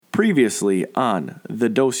Previously on the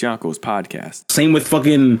Dos Yankos podcast. Same with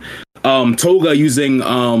fucking Toga using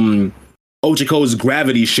Ochiko's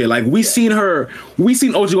gravity shit. Like we seen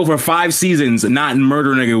Ochiko for 5 seasons not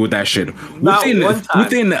murder nigga with that shit.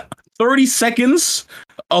 Within 30 seconds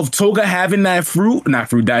of Toga having that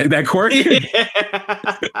that quirk,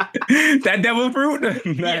 that devil fruit,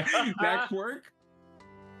 that quirk.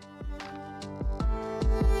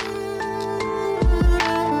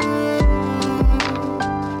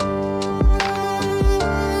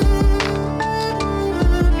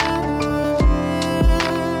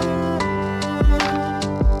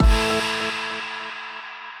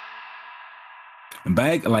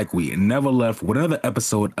 Back like we never left with another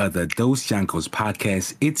episode of the Dos Yankos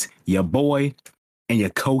podcast. It's your boy and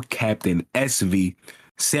your co-captain SV,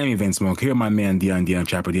 Sammy Van Smoke. Here, my man Dion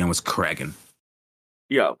Chopper. Dion was cracking.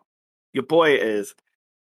 Yo, your boy is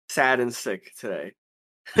sad and sick today.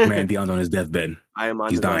 Man, Dion's on his deathbed. I am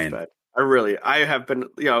on He's his dying. deathbed. I have been,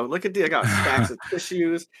 look at I got stacks of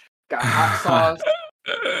tissues, got hot sauce.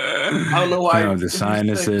 I don't know why. The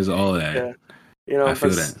sinuses, all that. Yeah. I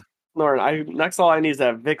feel that. Lauren, next all I need is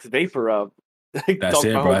that Vicks Vapor Rub. That's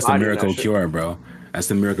it, bro. That's the miracle cure, bro. That's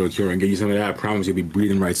the miracle cure. And get you some of that. I promise you'll be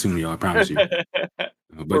breathing right soon, y'all. I promise you.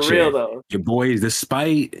 But For real, though. Your boys,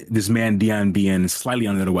 despite this man Dion being slightly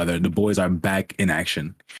under the weather, the boys are back in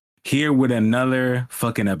action. Here with another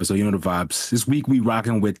fucking episode. You know the vibes. This week we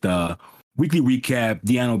rocking with the weekly recap.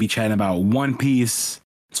 Dion will be chatting about One Piece,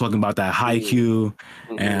 talking about that Haikyuu,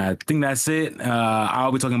 and I think that's it.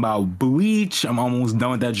 I'll be talking about Bleach. I'm almost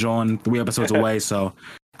done with that, John. 3 episodes away, so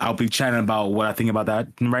I'll be chatting about what I think about that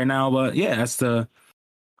right now. But yeah, that's the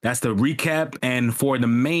recap. And for the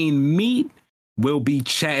main meat, we'll be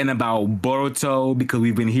chatting about Boruto because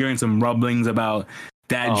we've been hearing some rumblings about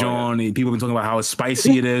that, John. Yeah. People have been talking about how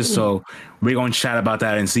spicy it is, so we're gonna chat about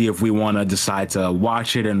that and see if we want to decide to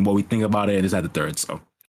watch it and what we think about it. Is at the third, so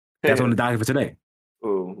that's on the docket for today.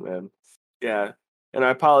 Oh man, yeah, and I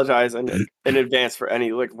apologize in advance for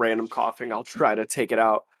any random coughing. I'll try to take it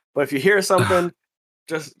out. But if you hear something,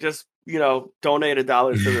 just donate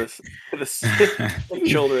 $1 to the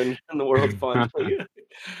children in the world fund.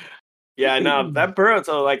 Yeah, no, that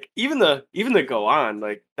Boruto, even the go on,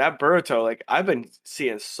 that Boruto, I've been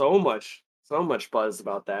seeing so much buzz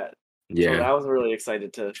about that. Yeah, so I was really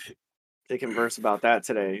excited to converse about that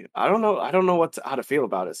today. I don't know how to feel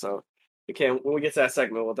about it. So. When we get to that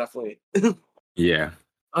segment, we'll definitely. Yeah.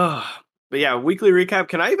 But yeah, weekly recap.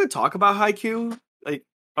 Can I even talk about Haikyuu?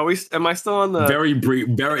 Am I still on the very brief,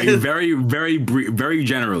 very brief, very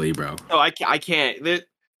generally, bro? No, I can't.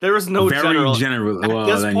 There was no very general. Well,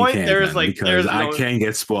 at this point, there's I can't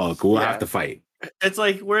get spoiled. We'll have to fight. It's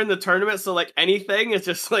we're in the tournament, so anything is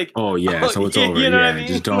just oh yeah, so it's over. You know what I mean?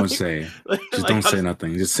 Just don't say. Just don't say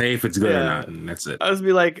nothing. Just say if it's good or not, and that's it. I was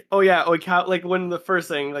be oh yeah, Oikawa, when the first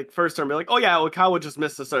thing, first term, be oh yeah, Oikawa just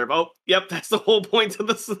missed the serve. Oh, yep, that's the whole point of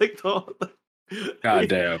this. God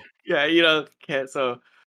damn. Yeah, can't. So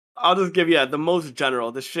I'll just give you the most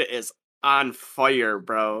general. This shit is on fire,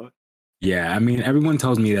 bro. Yeah, I mean, everyone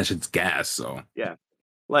tells me that shit's gas. So yeah,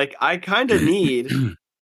 I kind of need.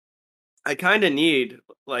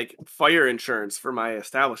 Fire insurance for my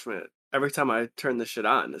establishment. Every time I turn this shit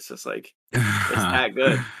on, it's just it's that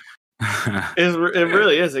good. It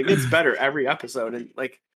really is. It gets better every episode. And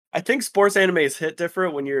I think sports animes hit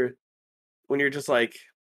different when you're just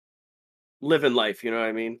living life, you know what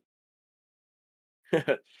I mean?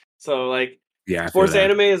 So yeah, sports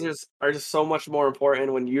animes are just so much more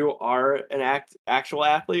important when you are an actual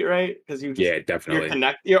athlete, right? Because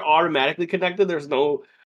definitely you're automatically connected. There's no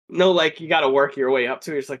you got to work your way up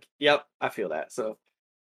to it. It's yep, I feel that. So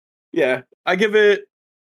yeah, I give it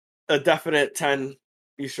a definite 10.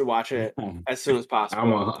 You should watch it as soon as possible.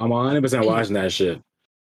 I'm 100% watching that shit.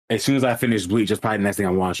 As soon as I finish Bleach, that's probably the next thing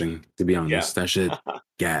I'm watching, to be honest. That shit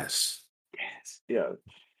gas. Yeah.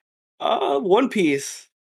 One Piece.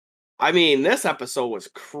 I mean, this episode was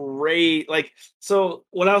great. So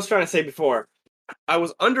what I was trying to say before, I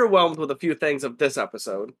was underwhelmed with a few things of this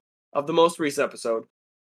episode, of the most recent episode.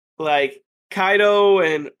 Kaido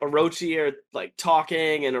and Orochi are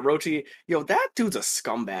talking, and Orochi, that dude's a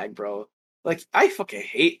scumbag, bro. I fucking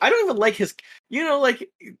hate. I don't even like his.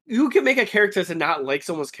 You can make a character to not like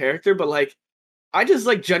someone's character, but I just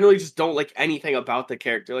generally just don't like anything about the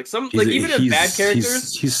character. Even in bad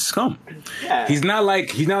characters, he's scum. Yeah. He's not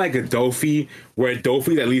like a Dofi, where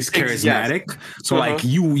Dofi's at least charismatic. Yes. So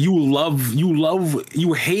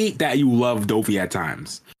you hate that you love Dofi at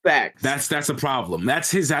times. Facts. That's a problem. That's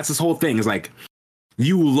his whole thing. Is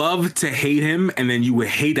you love to hate him, and then you would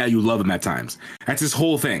hate that you love him at times. That's his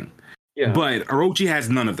whole thing. Yeah. But Orochi has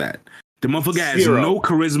none of that. The motherfucker has no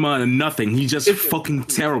charisma and nothing. He's just fucking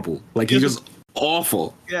terrible. Like he's just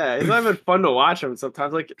awful. Yeah, it's not even fun to watch him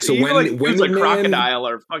sometimes. Like so even when like Crocodile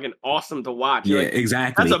are fucking awesome to watch. Yeah, like,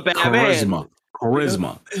 exactly. That's a bad charisma.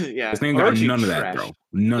 Yeah, this thing got none of that, bro.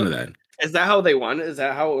 None of that. Is that how they won it? Is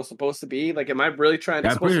that how it was supposed to be? Like, am I really trying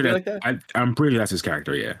to supposed to be like that? I'm pretty sure that's his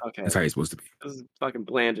character. Yeah. Okay. That's how he's supposed to be. This is fucking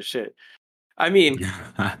bland as shit. I mean,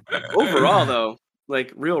 overall though,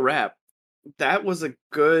 like real rap, that was a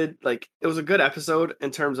good it was a good episode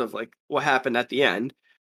in terms of like what happened at the end.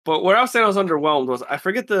 But where I was saying I was underwhelmed was I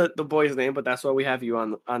forget the boy's name, but that's why we have you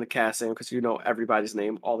on the cast, Sam, because you know everybody's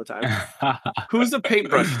name all the time. Who's the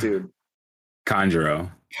paintbrush dude?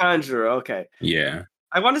 Kanjuro. Okay. Yeah.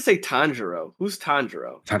 I want to say Tanjiro. Who's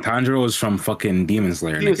Tanjiro? Tanjiro is from fucking Demon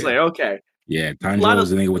Slayer. Demon Slayer, okay. Yeah, Tanjiro is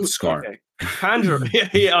the nigga with the scar. Okay. Kanjuro,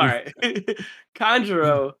 yeah, all right.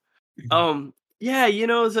 Kanjuro, yeah, you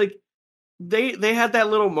know, it's like they had that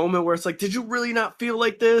little moment where it's like, did you really not feel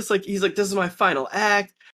like this? Like he's like, this is my final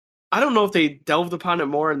act. I don't know if they delved upon it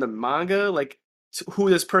more in the manga, like who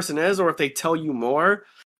this person is, or if they tell you more.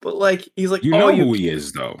 But like, he's like, you know who he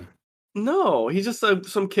is, though. No, he's just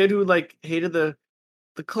some kid who like hated the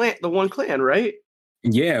clan, the one clan, right?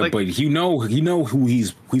 Yeah, like, but you know who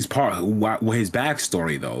he's part. What his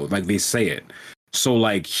backstory though? Like they say it. So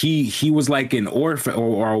like he was like an orphan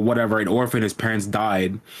or whatever, an orphan. His parents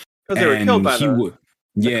died. Because they were killed by the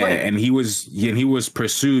clan. And he was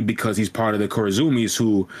pursued because he's part of the Kurizumis,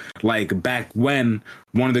 who like back when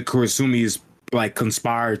one of the Kurizumis like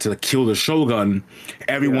conspired to kill the shogun,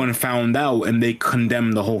 everyone found out and they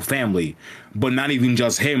condemned the whole family. But not even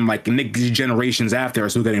just him, like generations after are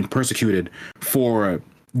still getting persecuted for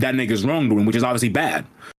that nigga's wrongdoing, which is obviously bad.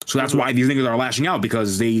 So that's why these niggas are lashing out,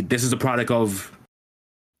 because this is a product of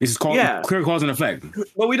this is called clear cause and effect.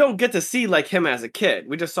 Well, we don't get to see like him as a kid.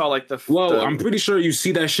 We just saw like I'm pretty sure you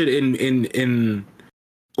see that shit in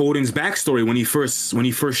Odin's backstory when he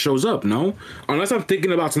first shows up. No, unless I'm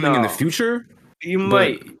thinking about something in the future. You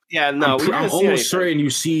might, no. I'm almost certain you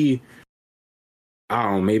see. I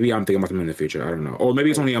don't know. Maybe I'm thinking about something in the future. I don't know. Or maybe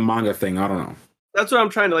it's only a manga thing. I don't know. That's what I'm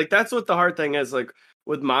trying to like. That's what the hard thing is. Like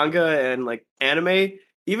with manga and like anime,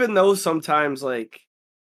 even though sometimes like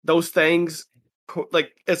those things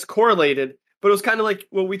like it's correlated, but it was kind of like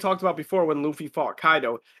what we talked about before when Luffy fought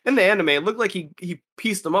Kaido in the anime. It looked like he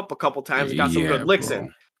pieced them up a couple times and got some good licks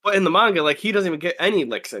in. But in the manga, like he doesn't even get any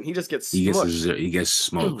licks in. He just gets smushed. He gets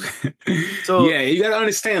smoked. So yeah, you gotta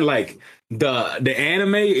understand, like the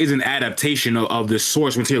anime is an adaptation of the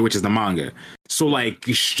source material, which is the manga. So like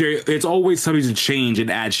it's always something to change and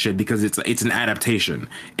add shit because it's an adaptation.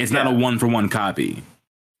 It's not a 1-for-1 copy.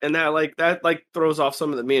 And that throws off some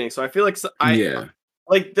of the meaning. So I feel like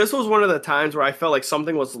like this was one of the times where I felt like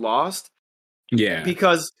something was lost. Yeah,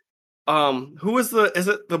 because. Who is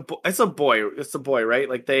it's a boy. It's a boy, right?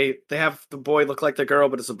 Like they have the boy look like the girl,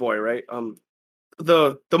 but it's a boy, right?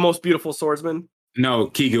 The most beautiful swordsman. No,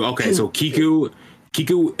 Kiku. Okay, so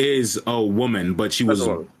Kiku is a woman, but she was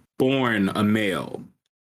born a male.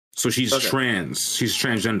 So she's trans. She's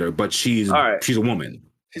transgender, but she's a woman.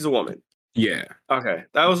 She's a woman. Yeah. Okay.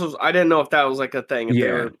 That was I didn't know if that was like a thing.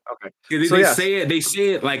 Okay. They say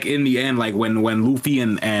it like in the end, like when Luffy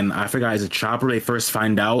and I forgot is a Chopper, they first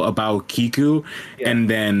find out about Kiku, and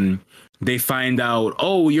then they find out,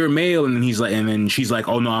 oh, you're male, and then she's like,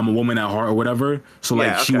 oh no, I'm a woman at heart or whatever. So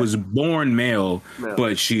like she was born male,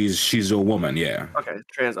 but she's a woman. Yeah. Okay.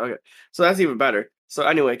 Trans. Okay. So that's even better. So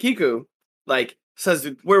anyway, Kiku like says,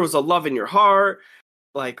 where was the love in your heart?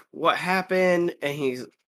 Like what happened?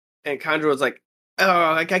 And Kanjuro was like,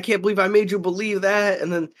 oh, like I can't believe I made you believe that.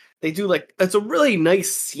 And then they do like it's a really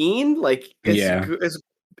nice scene. Like it's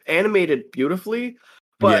animated beautifully.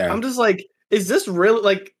 But I'm just like, is this really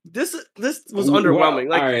like this was underwhelming?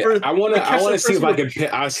 Like right. I want to see if I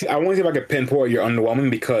can pinpoint your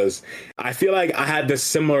underwhelming, because I feel like I had this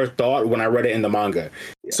similar thought when I read it in the manga.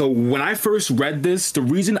 Yeah. So when I first read this, the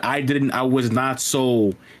reason I was not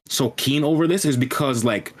so keen over this is because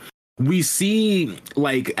like we see,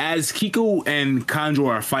 like, as Kiku and Kanjuro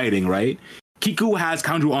are fighting, right? Kiku has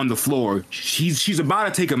Kanjuro on the floor. She's about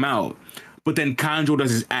to take him out, but then Kanjuro does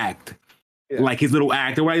his act, like his little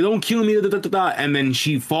act, right? Don't kill me, and then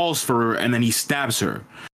she falls for her, and then he stabs her.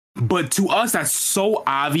 But to us, that's so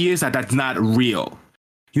obvious that that's not real.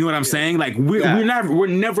 You know what I'm saying? Like we're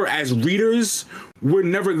never as readers, we're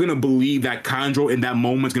never gonna believe that Kanjuro in that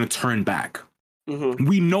moment is gonna turn back. Mm-hmm.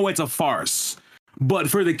 We know it's a farce. But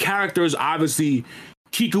for the characters, obviously,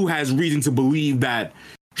 Kiku has reason to believe that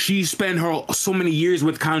she spent her so many years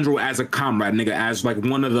with Kanjuro as a comrade, nigga, as like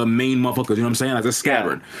one of the main motherfuckers, you know what I'm saying? As a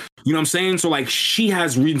scabbard. You know what I'm saying? So like she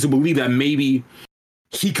has reason to believe that maybe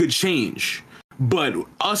he could change. But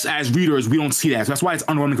us as readers, we don't see that. So that's why it's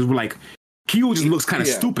underwhelming, because we're like, Kyo just looks kind of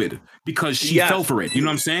stupid because she fell for it. You know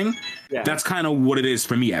what I'm saying? Yeah. That's kind of what it is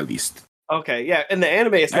for me, at least. Okay, yeah. In the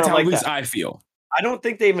anime, it's That's not how like at least that. I feel. I don't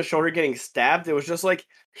think they even showed her getting stabbed. It was just like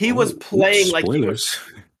he was playing like he was.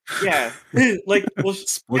 Yeah, like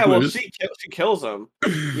she kills him.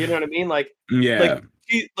 You know what I mean? Like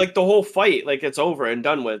like the whole fight, like it's over and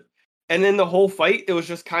done with. And then the whole fight, it was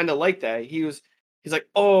just kind of like that. He's like,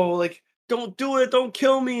 oh, like don't do it, don't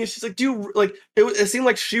kill me. And she's like, dude, like it seemed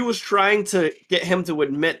like she was trying to get him to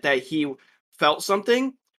admit that he felt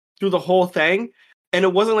something through the whole thing. And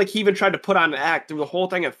it wasn't like he even tried to put on an act through the whole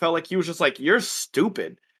thing. It felt like he was just like, you're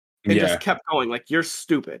stupid. And just kept going, like, you're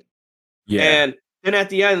stupid. Yeah. And then at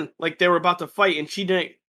the end, like they were about to fight and she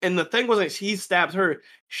didn't. And the thing wasn't he stabbed her.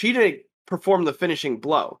 She didn't perform the finishing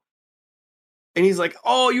blow. And he's like,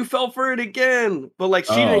 oh, you fell for it again. But like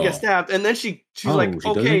she didn't get stabbed. And then she's like, she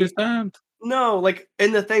okay. Get stabbed? No, like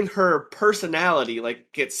in the thing, her personality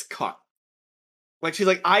like gets cut. Like she's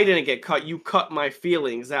like, I didn't get cut. You cut my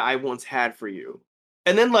feelings that I once had for you.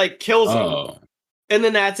 And then like kills him. And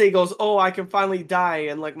then Natsuki goes, oh, I can finally die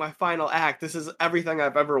and like my final act. This is everything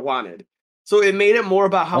I've ever wanted. So it made it more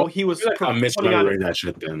about how he was. I feel like I'm misremembering that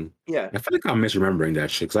shit then. Yeah. I feel like I'm misremembering that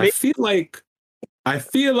shit. Because I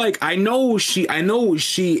feel like I know he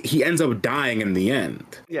ends up dying in the end.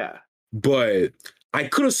 Yeah. But I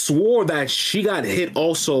could have swore that she got hit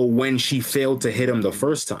also when she failed to hit him the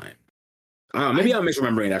first time. Maybe I'm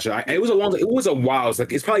misremembering that shit. It was a while.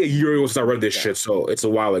 It's probably a year ago since I read this shit, so it's a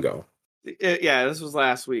while ago. This was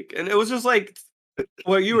last week, and it was just like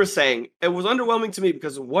what you were saying. It was underwhelming to me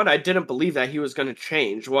because one, I didn't believe that he was going to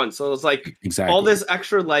change. One, so it was like all this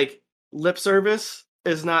extra like lip service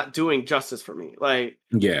is not doing justice for me. Like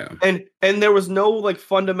and there was no like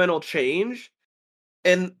fundamental change,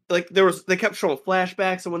 and like they kept showing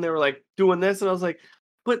flashbacks, and when they were like doing this, and I was like,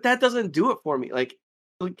 but that doesn't do it for me. Like.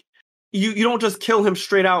 You don't just kill him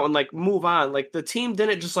straight out and like move on. Like the team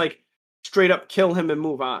didn't just like straight up kill him and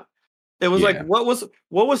move on. It was like what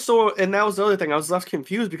was so, and that was the other thing. I was left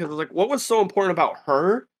confused because I was like, what was so important about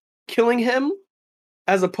her killing him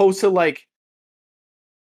as opposed to like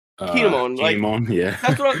Kinemon? Kinemon, yeah.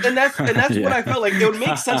 That's what I felt like. It would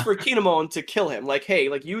make sense for Kinemon to kill him. Like, hey,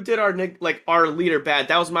 like you did our leader bad.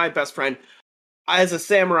 That was my best friend. As a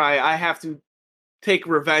samurai, I have to take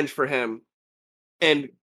revenge for him and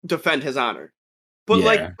defend his honor. But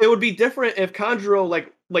like it would be different if Kanjuro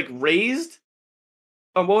like raised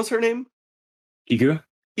what was her name?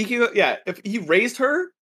 Ikigo, yeah. If he raised her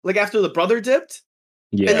like after the brother dipped,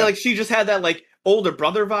 and then, like she just had that like older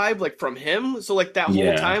brother vibe like from him. So like that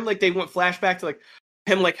whole time, like they went flashback to like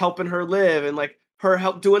him like helping her live and like her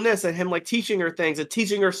help doing this and him like teaching her things and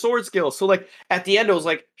teaching her sword skills. So like at the end it was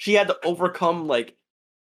like she had to overcome like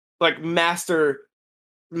master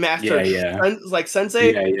like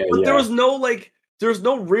sensei, but there was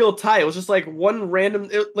no real tie. It was just like one random.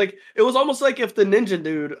 It was almost like if the ninja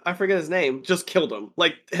dude, I forget his name, just killed him,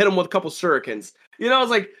 like hit him with a couple shurikens. You know, I was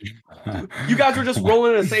like, you guys were just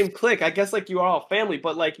rolling in the same clique. I guess like you are all family,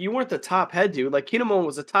 but like you weren't the top head dude. Like Kinemon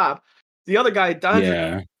was the top. The other guy,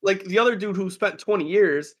 Danji, like the other dude who spent 20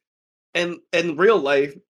 years and in real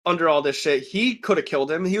life under all this shit, he could have killed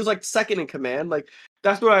him. He was like second in command. Like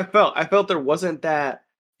that's what I felt. I felt there wasn't that.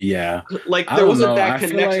 Yeah, like there wasn't that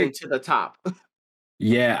connection to the top.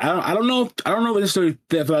 Yeah, I don't know if necessarily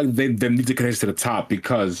feel like they need to connect to the top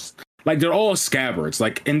because like they're all scabbards.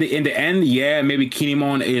 Like in the end, maybe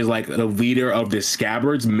Kinemon is like the leader of the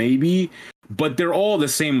scabbards, maybe, but they're all the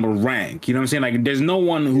same rank. You know what I'm saying? Like there's no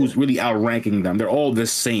one who's really outranking them. They're all the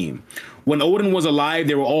same. When Odin was alive,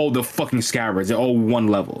 they were all the fucking scabbards. They're all one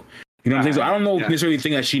level. You know what I'm saying? So I don't know necessarily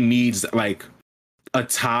think that she needs like a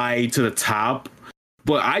tie to the top.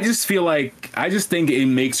 But I just think it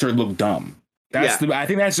makes her look dumb. I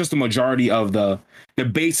think that's just the majority of the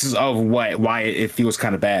basis of why it feels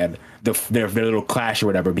kind of bad. Their little clash or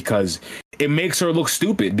whatever, because it makes her look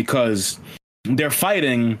stupid because they're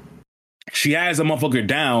fighting. She has a motherfucker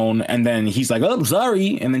down, and then he's like, "Oh, I'm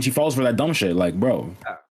sorry," and then she falls for that dumb shit. Like, bro.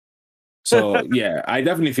 So yeah, I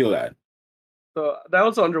definitely feel that. So that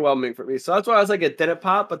was underwhelming for me. So that's why I was like, it didn't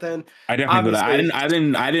pop. But then I definitely feel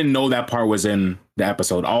that. I didn't know that part was in the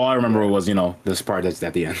episode. All I remember was this part that's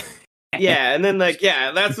at the end. Yeah, and then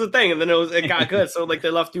that's the thing. And then it got good. So like they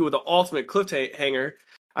left you with the ultimate cliffhanger.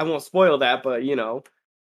 I won't spoil that, but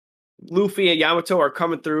Luffy and Yamato are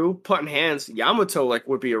coming through, putting hands. Yamato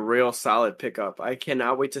would be a real solid pickup. I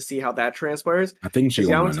cannot wait to see how that transpires. I think she's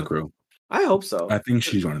running the crew. I hope so. I think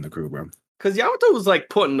she's running the crew, bro. Because Yamato was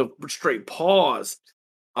putting the straight paws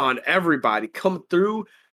on everybody, coming through,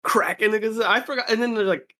 cracking niggas. I forgot. And then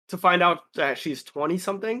like to find out that she's 20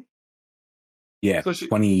 something. Yeah, So she-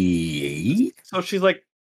 28. So she's like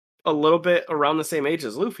a little bit around the same age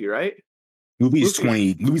as Luffy, right? Luffy's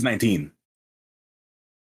Luffy. 20. Luffy's 19.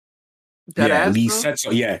 Dead yeah, ass, he bro? sets.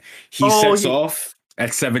 Yeah, Oh, sets off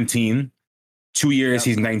at 17. 2 years,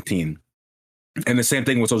 he's 19. And the same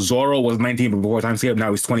thing with so Zoro was 19 before time skip.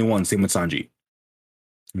 Now he's 21. Same with Sanji.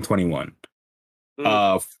 I'm 21.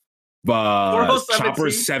 Zoro's 17?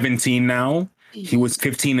 Chopper's 17 now. He was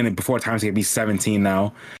 15 and before time skip. He's 17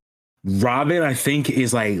 now. Robin, I think,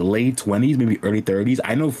 is like late 20s, maybe early 30s.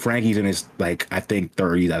 I know Frankie's in his like I think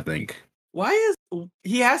 30s. I think. Why is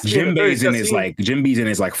he has to be Jinbei's in the 30s, his like Jinbei's in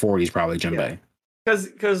his like 40s probably. Jinbei.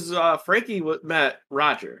 Because Frankie met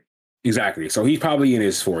Roger. Exactly. So he's probably in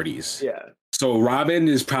his 40s. Yeah. So Robin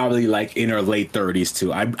is probably like in her late 30s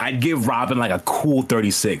too. I'd give Robin like a cool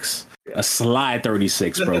 36, a sly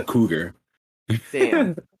 36, bro. Cougar.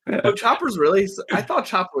 Damn. But Chopper's really. I thought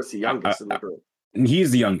Chopper was the youngest in the group.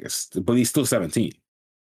 He's the youngest, but he's still 17.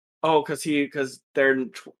 Oh, because they're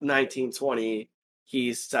 19, 20.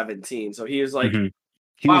 He's 17, so he was like. Mm-hmm.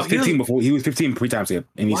 He was 15 before. He was 15 pre-time skip,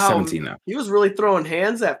 and he's 17 now. He was really throwing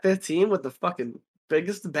hands at 15 with the fucking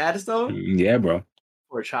biggest, baddest of them. Yeah, bro.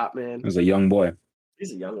 Poor Chop, man. He was a young boy.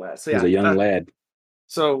 He's a young lad. So he's a young lad.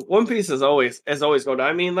 So One Piece is always going down.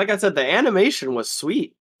 I mean, like I said, the animation was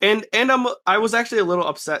sweet, and I was actually a little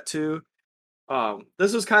upset too.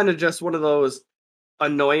 This was kind of just one of those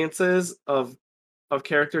annoyances of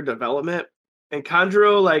character development. And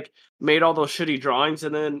Kanjuro like made all those shitty drawings,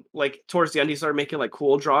 and then like towards the end he started making like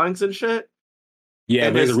cool drawings and shit. Yeah,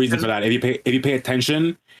 and there's a reason for that. If you pay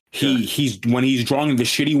attention, he's when he's drawing the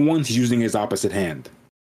shitty ones, he's using his opposite hand,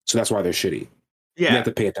 so that's why they're shitty. Yeah, you have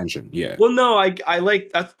to pay attention. Yeah. Well, no, I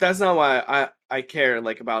like that's not why I care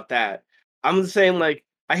like about that. I'm saying like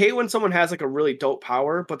I hate when someone has like a really dope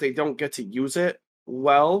power, but they don't get to use it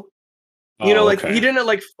well. You know, like he didn't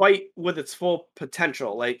like fight with its full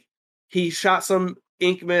potential. Like he shot some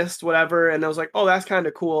ink mist, whatever, and I was like, oh, that's kind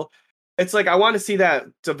of cool. It's like I want to see that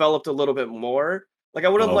developed a little bit more. Like I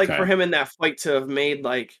would have liked for him in that fight to have made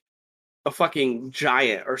like a fucking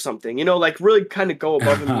giant or something, you know, like really kind of go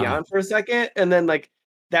above and beyond for a second, and then like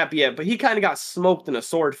that be it. But he kind of got smoked in a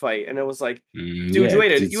sword fight, and it was like, dude,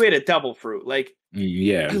 you ate a devil fruit, like,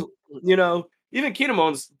 yeah, you know, even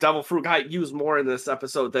Kinamon's devil fruit got used more in this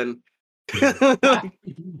episode than.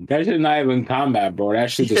 That shit not even combat, bro.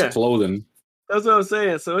 That shit just clothing. That's what I'm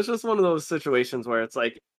saying. So it's just one of those situations where it's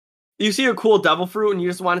like you see a cool devil fruit and you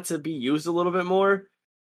just want it to be used a little bit more,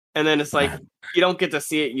 and then it's like you don't get to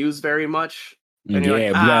see it used very much. And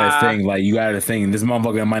yeah, like, you got to think this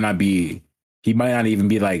motherfucker might not even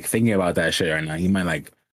be like thinking about that shit right now. He might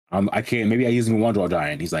like I can't, maybe I use him one draw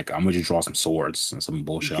giant. He's like, I'm gonna just draw some swords and some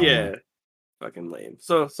bullshit. Yeah, fucking lame.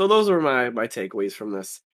 So those were my takeaways from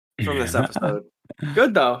this episode.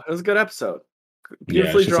 Good though. It was a good episode.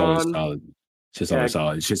 Beautifully drawn. It's just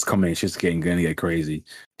solid. It's just coming. It's just gonna get crazy.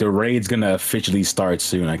 The raid's gonna officially start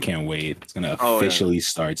soon. I can't wait. It's gonna officially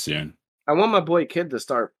start soon. I want my boy Kid to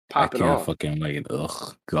start popping off. I can't fucking wait.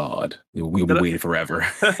 Ugh, God. We'll be waiting forever.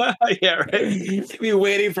 Yeah, right. We'll be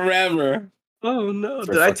waiting forever. Oh no!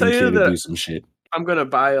 Did I tell you that do some shit? I'm gonna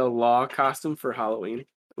buy a Law costume for Halloween?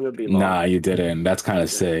 I'm gonna be Law. Nah, you didn't. That's kind of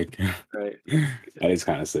sick. Right. That is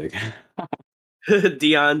kind of sick.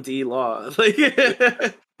 Dion D Law, like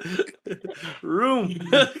room.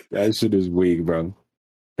 That shit is weak, bro.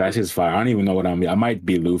 That shit's fire. I don't even know what I might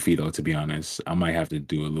be Luffy though, to be honest. I might have to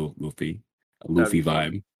do a Luffy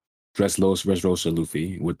vibe. Dress Rosa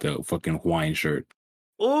Luffy with the fucking Hawaiian shirt.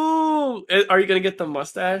 Oh, are you gonna get the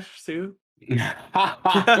mustache too?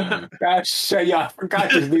 That shit, yeah, I forgot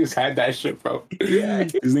this niggas had that shit, bro. Yeah.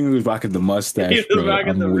 This nigga was rocking the mustache, he was bro.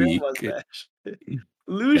 Rocking the real mustache.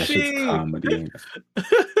 Lucy, that shit's comedy.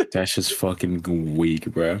 That shit's fucking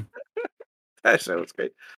weak, bro. That shit was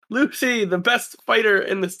great. Lucy, the best fighter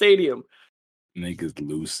in the stadium. Niggas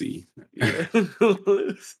Lucy. Yeah.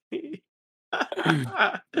 Lucy.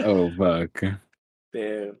 Oh fuck.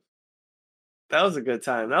 Damn. That was a good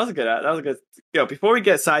time. That was a good. Before we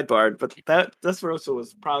get sidebarred, but that Dressrosa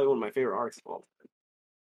was probably one of my favorite arcs of all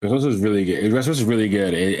time. Dressrosa was really good. Dressrosa was really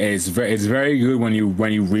good. It's very good when you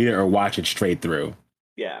read it or watch it straight through.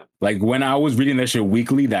 Yeah. Like when I was reading that shit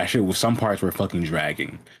weekly, that shit was some parts were fucking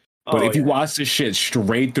dragging. But if you watch this shit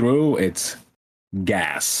straight through, it's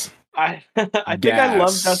gas. I think I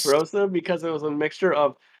love Dressrosa because it was a mixture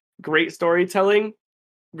of great storytelling,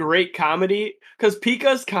 great comedy. Because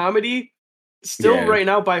Pika's comedy still right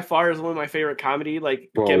now by far is one of my favorite comedy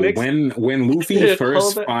gimmicks. When Luffy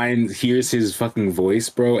first hears his fucking voice,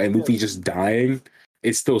 bro, and Luffy just dying,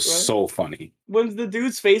 It's still so funny. When the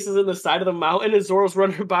dude's face is in the side of the mountain and Zoro's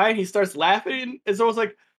running by and he starts laughing and Zoro's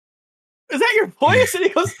like, "Is that your voice?" And he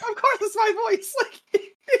goes, "Of course it's my voice." Like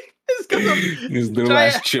His little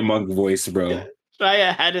ass chipmunk voice, bro.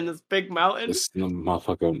 Giant head in this big mountain. This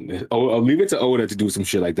motherfucker. I'll leave it to Oda to do some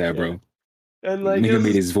shit like that, bro. And like nigga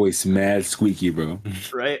made his voice mad squeaky, bro.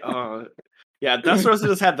 Right? Yeah, Dressrosa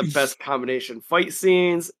just had the best combination: fight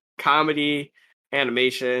scenes, comedy,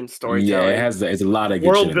 animation, storytelling. Yeah, it's a lot of good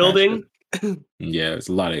world building. Yeah, it's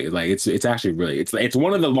a lot of like it's actually really it's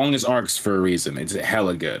one of the longest arcs for a reason. It's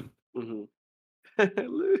hella good. Mm-hmm.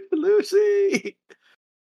 Lucy.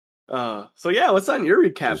 So yeah, what's on your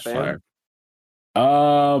recap, man?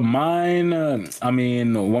 Mine. I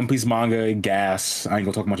mean, One Piece manga, gas. I ain't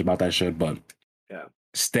gonna talk much about that shit, but yeah,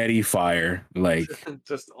 steady fire. Like,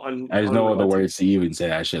 just on. There's no other words to even say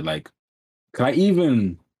that shit. Like, I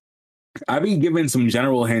be giving some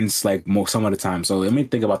general hints like some of the time. So let me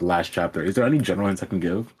think about the last chapter. Is there any general hints I can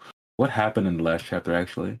give? What happened in the last chapter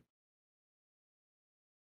actually?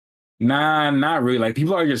 Nah, not really. Like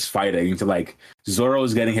people are just fighting. So like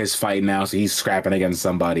Zoro's getting his fight now, so he's scrapping against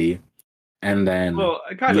somebody. And then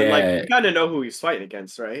I kind of know who he's fighting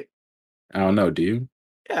against, right? I don't know, do you?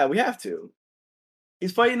 Yeah, we have to.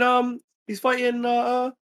 He's fighting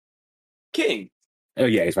King. Oh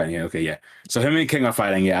yeah, he's fighting. Yeah, okay, yeah. So him and King are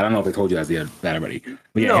fighting. Yeah, I don't know if they told you that already.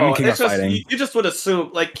 But yeah, him and King are fighting. You just would assume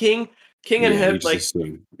like King and him like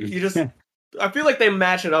you just. I feel like they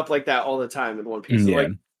match it up like that all the time in One Piece. So, like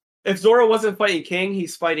if Zoro wasn't fighting King,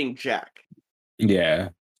 he's fighting Jack. Yeah,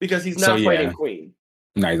 because he's not fighting Queen.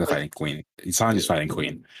 No, he's not fighting Queen. He's not just fighting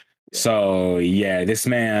Queen. Yeah. So yeah, this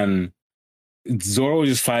man Zoro is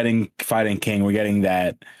just fighting King. We're getting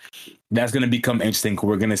that. That's gonna become interesting.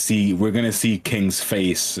 We're gonna see King's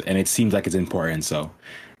face, and it seems like it's important. So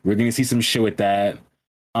we're gonna see some shit with that.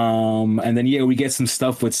 And then we get some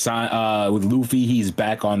stuff with Luffy. He's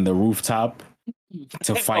back on the rooftop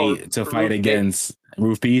to fight against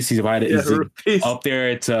Roof Beast. He's up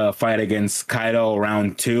there to fight against Kaido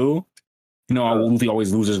round 2. You know, Luffy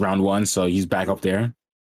always loses round 1, so he's back up there.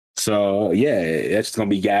 So yeah, that's just gonna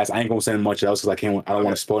be gas. I ain't gonna say much else because I don't want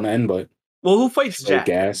to spoil nothing. But who fights Jack?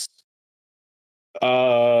 Gas.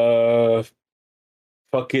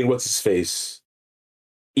 Fucking what's his face?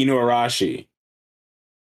 Inuarashi.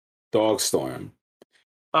 Dogstorm.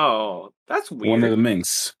 Oh, that's weird. One of the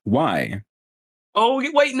minks. Why? Oh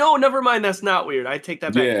wait, no, never mind. That's not weird. I take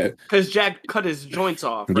that back. Yeah, because Jack cut his joints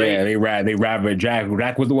off. Right? Yeah, they rabbit Jack.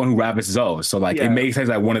 Jack was the one who rabbits Zoe. So like, it makes sense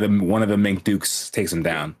that one of the mink dukes takes him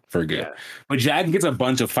down for good. Yeah. But Jack gets a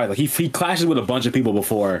bunch of fights. Like he clashes with a bunch of people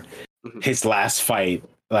before his last fight,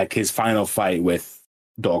 like his final fight with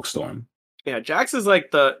Dogstorm. Yeah, Jack is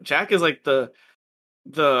like the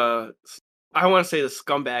I want to say the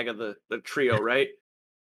scumbag of the trio, right?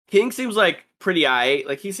 King seems like pretty aight.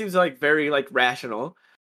 Like he seems like very like rational.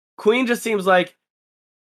 Queen just seems like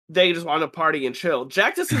they just want to party and chill.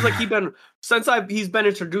 Jack just seems like he's been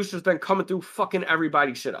introduced, has been coming through fucking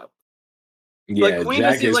everybody's shit up. Yeah, like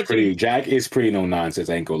Jack is pretty no nonsense.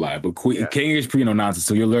 I ain't gonna lie, but King is pretty no nonsense.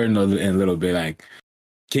 So you'll learn in a little bit. Like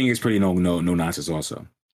King is pretty no nonsense also.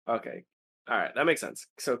 Okay, all right, that makes sense.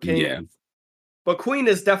 So King, but Queen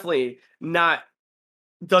is definitely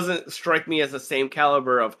doesn't strike me as the same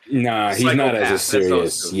caliber of. Nah, he's not as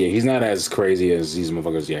serious. Yeah, he's not as crazy as these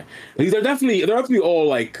motherfuckers. Yeah, they're definitely all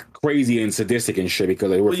like crazy and sadistic and shit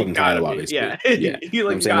because they were fucking Kaido, obviously. Yeah,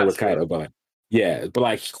 I'm saying they were Kaido, but but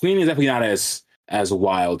like Queen is definitely not as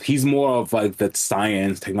wild. He's more of like the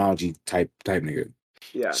science technology type nigga.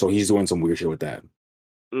 Yeah. So he's doing some weird shit with that.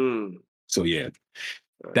 So yeah,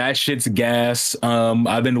 that shit's gas.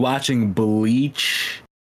 I've been watching Bleach.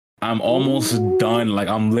 I'm almost done. Like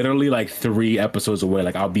I'm literally like 3 episodes away.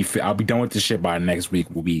 Like I'll be done with this shit by next week.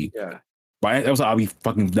 By next episode I'll be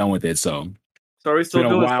fucking done with it. So are we still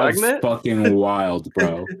doing a segment? Fucking wild,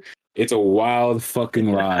 bro. It's a wild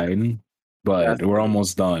fucking ride, but we're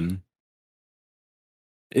almost done.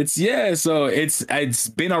 So it's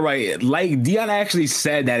been all right. Like Dion actually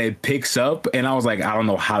said that it picks up, and I was like, I don't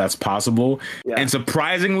know how that's possible. Yeah. And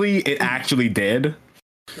surprisingly, it actually did.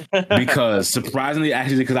 Because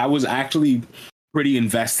I was actually pretty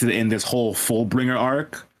invested in this whole Fullbringer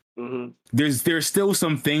arc. There's still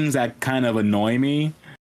some things that kind of annoy me,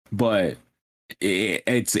 but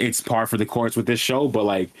it's par for the course with this show. But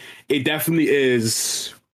like, it definitely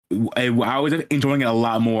is. I was enjoying it a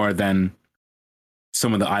lot more than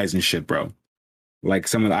some of the Aizen shit, bro. Like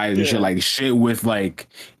some of the Aizen shit, like shit with like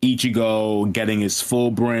Ichigo getting his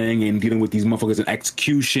full bring and dealing with these motherfuckers in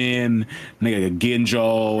execution, nigga like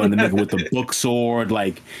Ginjo and the nigga with the book sword,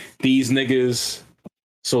 like these niggas.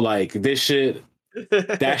 So like this shit,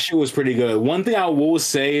 That shit was pretty good. One thing I will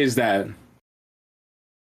say is that,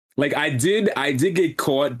 like, I did get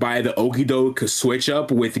caught by the Okidoke switch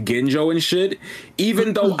up with Ginjo and shit,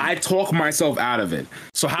 even though I talk myself out of it.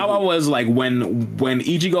 So how I was like when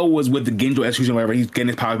Ichigo was with the Ginjo execution, whatever, he's getting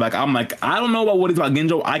his powers back. I'm like, I don't know about what it's about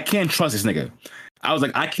Ginjo. I can't trust this nigga. I was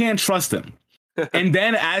like, I can't trust him. And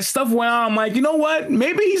then as stuff went on, I'm like, you know what?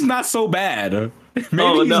 Maybe he's not so bad.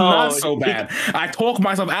 Maybe he's not so bad. I talked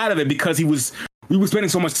myself out of it because we were spending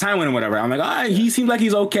so much time with him, whatever. I'm like, all right, he seems like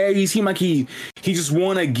he's okay. He seemed like he just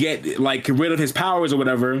want to get like rid of his powers or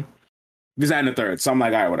whatever. This, that, and the third. So I'm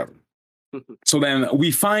like, all right, whatever. So then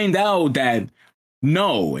we find out that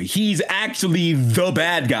no, he's actually the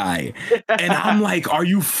bad guy. And I'm like, are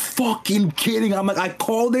you fucking kidding? I'm like, I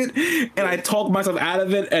called it and I talked myself out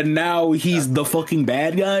of it. And now he's the fucking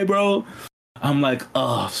bad guy, bro. I'm like,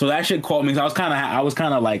 oh, so that shit caught me. So I was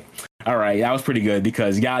kind of like, all right, that was pretty good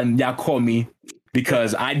because y'all caught me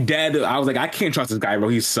because I was like, I can't trust this guy, bro.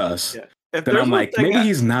 He's sus. Yeah. Then I'm like, maybe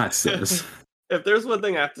he's not sus. If there's one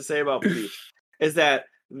thing I have to say about Bleach is that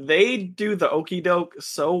they do the Okidoke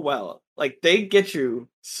so well. Like, they get you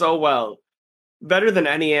so well. Better than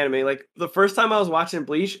any anime. Like, the first time I was watching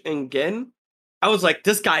Bleach and Gin, I was like,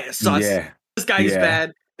 this guy is sus. Yeah. This guy is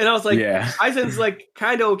bad. And I was like, Aizen's like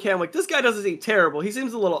kind of okay. I'm like, this guy doesn't seem terrible. He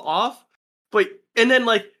seems a little off. And then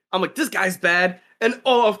like, I'm like, this guy's bad. And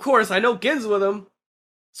oh, of course, I know Gin's with him.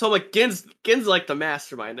 So I'm like, Gin's like the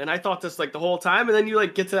mastermind. And I thought this like the whole time. And then you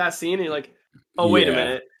like get to that scene and you're like, oh, wait a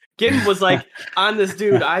minute. Gin was like on this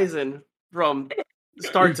dude, Aizen, from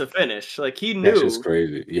start to finish. Like, he knew. That's just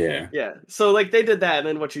crazy. Yeah. So like they did that, and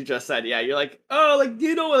then what you just said, you're like, oh, like,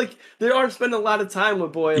 you know, like they aren't spending a lot of time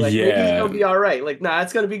with boy. Like, maybe it's gonna be all right. Like, nah,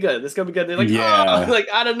 it's gonna be good. It's gonna be good. They're like, oh, like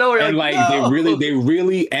out of nowhere. And like, no. they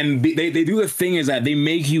really, and they do the thing is that they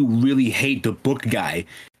make you really hate the book guy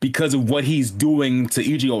because of what he's doing to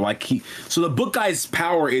Ichigo. Like, so the book guy's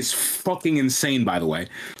power is fucking insane, by the way.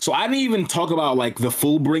 So I didn't even talk about like the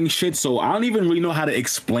full bring shit. So I don't even really know how to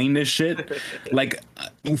explain this shit. Like,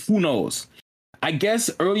 who knows? I guess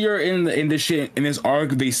earlier in this arc,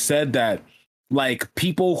 they said that like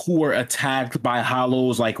people who were attacked by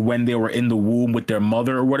hollows, like when they were in the womb with their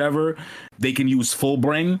mother or whatever, they can use full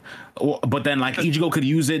bring. But then like Ichigo could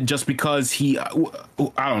use it just because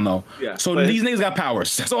I don't know. Yeah, so these niggas got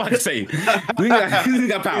powers. That's all I can say. These niggas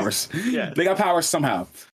got powers. Yeah. They got powers somehow.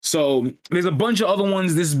 So there's a bunch of other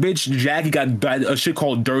ones. This bitch Jackie got a shit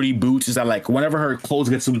called dirty boots. Is that like whenever her clothes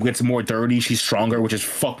gets more dirty, she's stronger, which is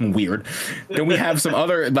fucking weird. Then we have some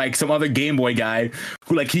other Game Boy guy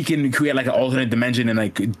who like he can create like an alternate dimension and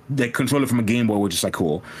like control it from a Game Boy, which is like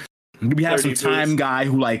cool. We have some time guy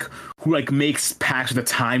who makes pacts with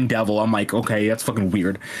the time devil. I'm like, okay, that's fucking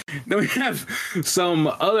weird. Then we have some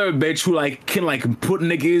other bitch who like can like put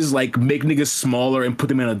niggas, like make niggas smaller and put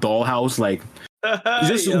them in a dollhouse. Like,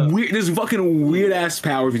 weird, this fucking weird ass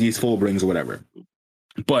powers with these full brings or whatever.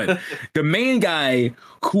 But the main guy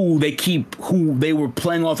who they were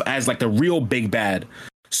playing off as like the real big bad,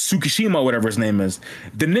 Tsukishima, whatever his name is,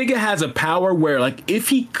 the nigga has a power where like if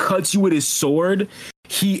he cuts you with his sword,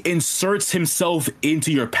 he inserts himself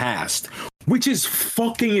into your past, which is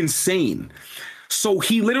fucking insane. So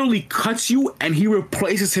he literally cuts you and he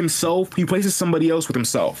replaces somebody else with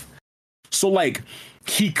himself. So like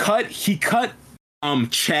he cut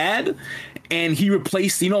Chad, and he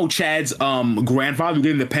replaced, Chad's grandfather who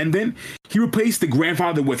did Independent. He replaced the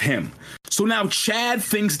grandfather with him. So now Chad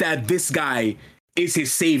thinks that this guy is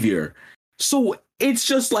his savior. So it's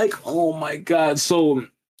just like, oh my god. So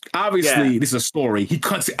obviously this is a story. He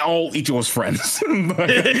cuts all Ichigo's friends.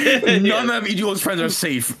 None of Ichigo's friends are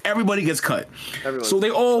safe. Everybody gets cut. So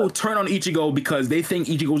they all turn on Ichigo because they think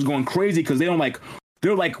Ichigo's going crazy because they're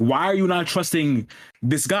like, why are you not trusting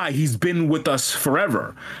this guy? He's been with us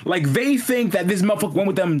forever. Like, they think that this motherfucker went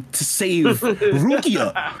with them to save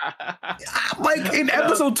Rukia. Like, in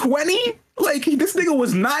episode 20? Like, this nigga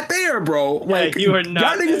was not there, bro. Like, you were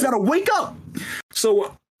not y'all niggas gotta wake up.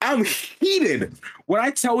 So, I'm heated. When I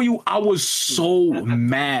tell you, I was so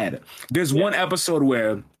mad. There's one episode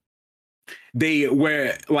where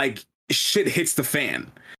like, shit hits the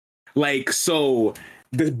fan. Like, so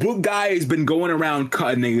the book guy has been going around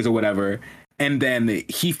cutting niggas or whatever, and then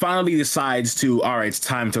he finally decides to, all right, it's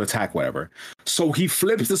time to attack, whatever. So he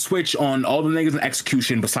flips the switch on all the niggas in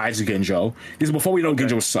execution besides Ginjo. This is before we know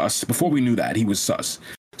Ginjo was sus. Before we knew that, he was sus.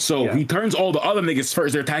 So he turns all the other niggas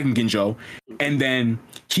first. They're attacking Ginjo, and then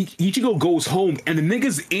Ichigo goes home, and the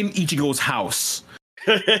niggas in Ichigo's house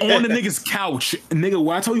on the nigga's couch. Nigga,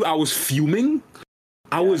 when I tell you I was fuming,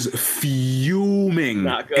 I was fuming,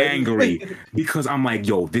 angry, because I'm like,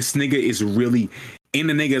 yo, this nigga is really in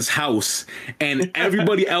the nigga's house, and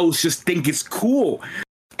everybody else just think it's cool.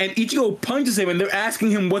 And Ichigo punches him, and they're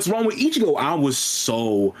asking him what's wrong with Ichigo. I was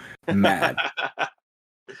so mad.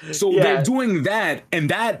 So they're doing that, and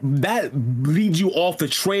that leads you off the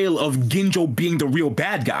trail of Ginjo being the real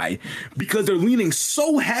bad guy, because they're leaning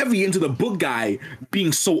so heavy into the book guy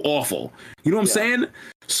being so awful. You know what I'm saying?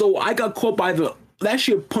 So I got caught by that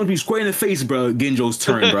shit punched me square in the face, bro. Ginjo's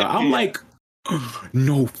turn, bro. I'm like,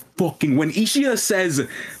 no fucking. When Ishida says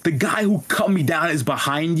the guy who cut me down is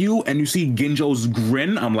behind you, and you see Ginjo's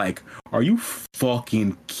grin, I'm like, are you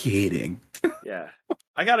fucking kidding? Yeah.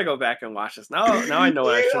 I gotta go back and watch this. Now I know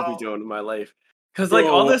what I should be doing in my life. Because like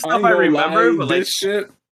all this stuff I remember, but like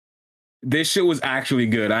this shit was actually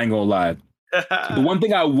good. I ain't gonna lie. The one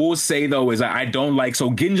thing I will say though is I don't like,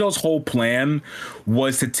 so Ginjo's whole plan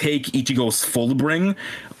was to take Ichigo's Fullbring.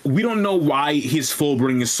 We don't know why his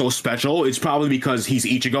Fullbring is so special. It's probably because he's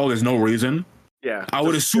Ichigo. There's no reason. Yeah. I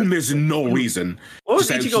would assume there's no reason. What was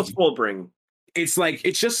Ichigo's Fullbring? It's like,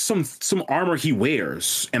 it's just some armor he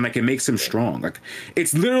wears, and like it makes him strong. Like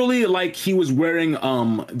it's literally like he was wearing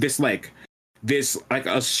this a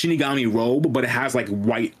Shinigami robe, but it has like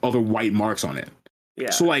other white marks on it.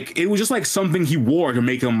 Yeah. So like it was just like something he wore to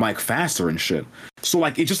make him like faster and shit. So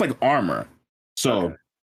like it's just like armor. So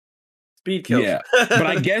speed kills. Yeah. But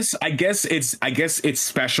I guess it's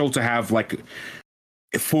special to have like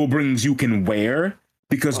Fullbrings you can wear,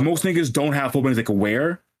 because most niggas don't have Fullbrings they can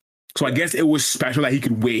wear. So I guess it was special that he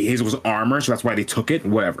could wear. His was armor, so that's why they took it.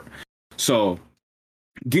 Whatever. So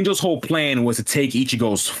Ginjo's whole plan was to take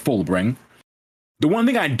Ichigo's Fullbring. The one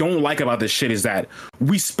thing I don't like about this shit is that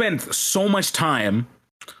we spent so much time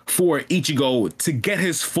for Ichigo to get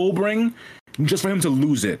his Fullbring just for him to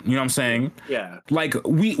lose it. You know what I'm saying? Yeah. Like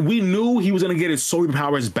we knew he was gonna get his Soul Reaper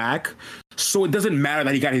powers back, so it doesn't matter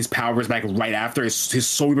that he got his powers back right after his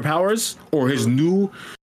Soul Reaper powers or his new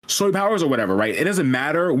Soul powers or whatever, right? It doesn't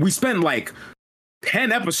matter. We spent like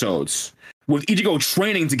 10 episodes with Ichigo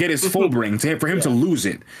training to get his Fullbring for him to lose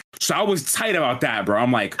it. So I was tight about that, bro.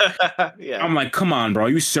 I'm like, I'm like, come on, bro. Are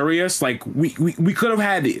you serious? Like, we could have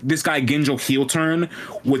had this guy Ginjo heel turn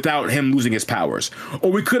without him losing his powers,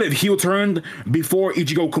 or we could have heel turned before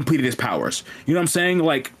Ichigo completed his powers. You know what I'm saying?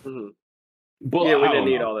 Like, but yeah, we didn't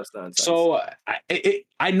need all this nonsense. So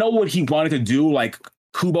I know what he wanted to do. Like,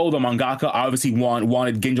 Kubo, the mangaka, obviously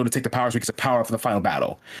wanted Ginjo to take the powers because of power for the final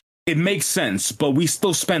battle. It makes sense, but we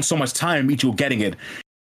still spent so much time Ichigo getting it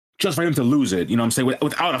just for him to lose it. You know what I'm saying?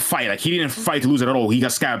 Without a fight. Like, he didn't fight to lose it at all. He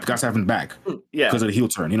got stabbed in the back. Yeah. Because of the heel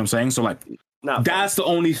turn. You know what I'm saying? So, like, that's the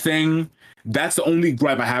only thing. That's the only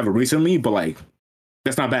gripe I have recently, but, like,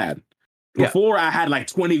 that's not bad. Before, I had, like,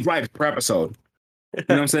 20 gripes per episode. You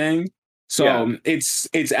know what I'm saying? So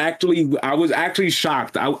it's actually, I was actually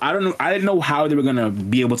shocked. I don't know. I didn't know how they were going to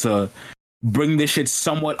be able to bring this shit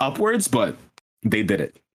somewhat upwards, but they did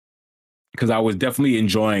it. Because I was definitely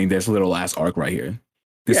enjoying this little last arc right here.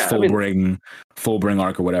 This Fullbring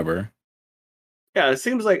arc or whatever. Yeah, it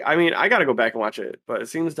seems like, I mean, I got to go back and watch it, but it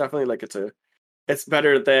seems definitely like it's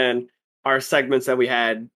better than our segments that we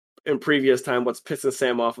had in previous time. What's pissing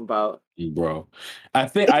Sam off about? Bro, I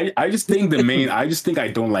think I just think I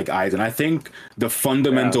don't like Aizen. I think the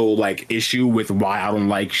fundamental like issue with why I don't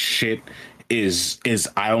like shit is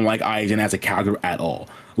I don't like Aizen as a character at all.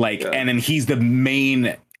 Like, and then he's the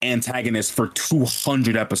main antagonist for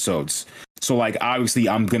 200 episodes. So like, obviously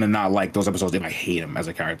I'm gonna not like those episodes if I hate him as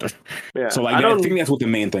a character. Yeah. So like, I think that's what the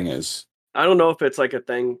main thing is. I don't know if it's like a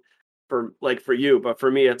thing for you, but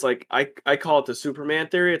for me, it's like I call it the Superman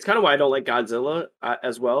theory. It's kind of why I don't like Godzilla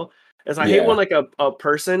as well. As I hate when like a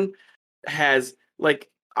person has like,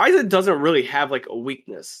 Aizen doesn't really have like a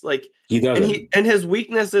weakness. Like he doesn't, and his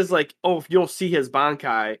weakness is like, oh, if you don't see his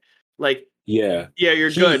Bankai, like you're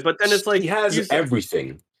good. But then it's like he has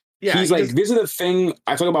everything. Yeah, he's like, this is the thing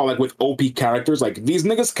I talk about, like with OP characters. Like, these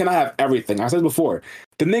niggas cannot have everything. I said before,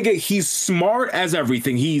 the nigga, he's smart as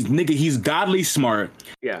everything. He's godly smart,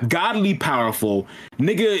 godly powerful.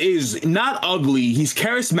 Nigga is not ugly. He's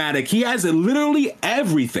charismatic. He has literally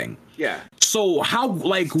everything. Yeah. So how,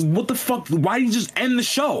 like, what the fuck? Why did you just end the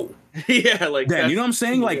show? Yeah, like then, you know what I'm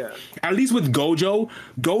saying? Like, at least with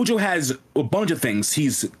Gojo has a bunch of things.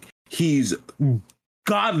 He's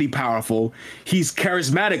godly powerful. He's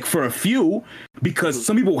charismatic for a few because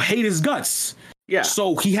some people hate his guts. Yeah.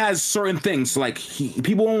 So he has certain things like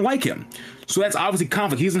people don't like him. So that's obviously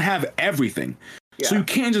conflict. He doesn't have everything. Yeah. So you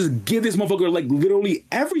can't just give this motherfucker like literally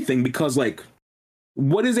everything because like,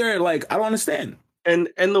 what is there? Like, I don't understand. And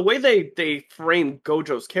the way they frame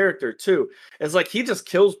Gojo's character too is like he just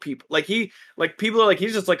kills people. Like people are like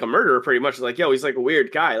he's just like a murderer pretty much. Like, yo, he's like a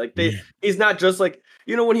weird guy. Like he's not just like,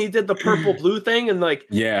 you know, when he did the purple blue thing and like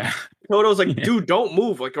Yeah. Kodo's like, dude, don't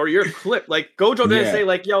move, like, or you're clipped. Like Gojo didn't Yeah. say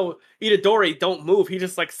like, yo, Itadori, don't move. He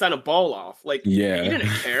just like sent a ball off. Like, Yeah. he didn't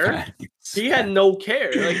care. He had no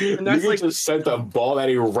care. Like, and that's You like just sent a ball that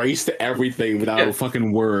erased everything without a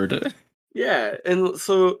fucking word. yeah. And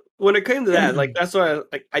so when it came to that, like that's why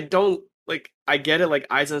I don't like I get it, like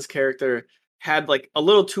Aizen's character had like a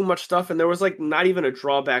little too much stuff, and there was like not even a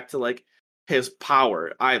drawback to like his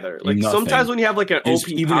power either. Like Nothing. sometimes when you have like an OP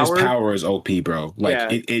even power, his power is OP, bro. Like Yeah.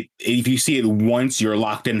 it if you see it once, you're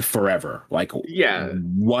locked in forever. Like yeah,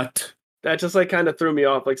 what? that just like kind of threw me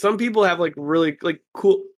off. Like some people have like really like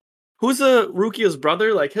cool. Who's Rukia's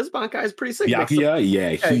brother? Like his Bankai is pretty sick. Byakuya,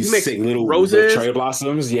 he he's makes sick. Little roses. cherry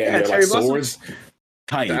blossoms, Yeah, they're cherry like blossoms. swords.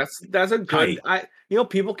 Tight, That's a good.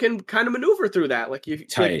 People can kind of maneuver through that. Like you,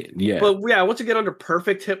 tight, yeah. But yeah, once you get under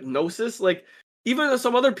perfect hypnosis, like even though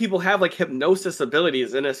some other people have like hypnosis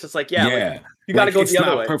abilities, and it's just like like, you got to go it's the other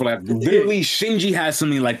not way. Perfect. Like, literally, Shinji has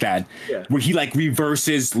something like that, where he like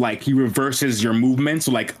reverses your movement.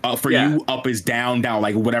 So like for you, up is down, down,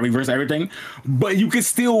 like whatever, reverse everything. But you can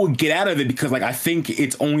still get out of it because like I think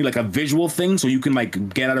it's only like a visual thing, so you can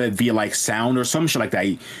like get out of it via like sound or some shit like that.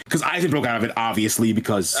 Because Aizen broke out of it obviously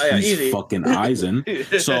because he's easy. fucking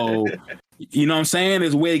Aizen. So you know what I'm saying?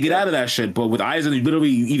 There's a way to get out of that shit. But with Aizen, you literally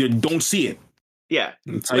either don't see it. Yeah,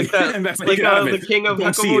 It's like that. that's Like the king of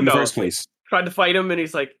don't see it in the Hakamundo first place. tried to fight him, and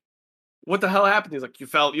he's like, "What the hell happened?" He's like, "You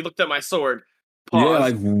looked at my sword." Pause. Yeah,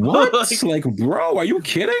 like what? like, bro, are you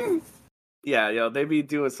kidding? Yeah, they be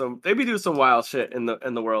doing some wild shit in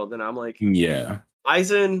the world, and I'm like, yeah,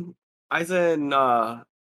 Aizen,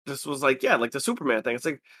 just was like, like the Superman thing. It's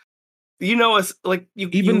like, it's like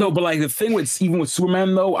but like the thing with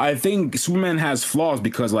Superman though, I think Superman has flaws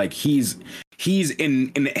because like he's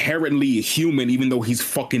inherently human, even though he's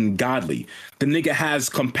fucking godly. The nigga has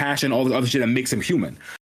compassion, all the other shit that makes him human.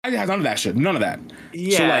 I has none of that shit, none of that.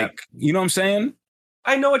 Yeah, so like, you know what I'm saying?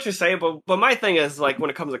 I know what you're saying, but my thing is like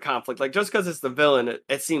when it comes to conflict, like just because it's the villain,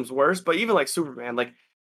 it seems worse. But even like Superman, like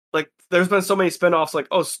there's been so many spinoffs, like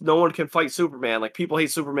no one can fight Superman. Like people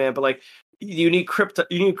hate Superman, but like you need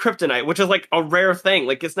kryptonite, which is like a rare thing.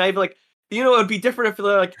 Like it's not even like it'd be different if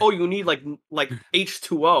they're like you need like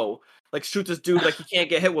H2O. Like shoot this dude, like he can't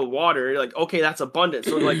get hit with water. You're like, okay, that's abundant.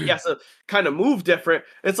 So like he has to kind of move different.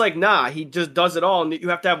 It's like, nah, he just does it all, and you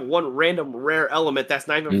have to have one random rare element that's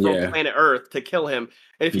not even from planet Earth to kill him.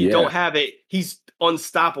 And if you don't have it, he's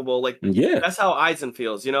unstoppable. Like that's how Aizen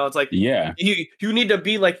feels. It's like you need to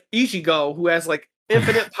be like Ichigo, who has like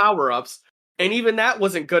infinite power-ups, and even that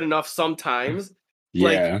wasn't good enough sometimes.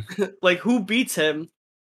 Like who beats him?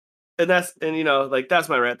 And that's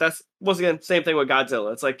my rant. That's once again same thing with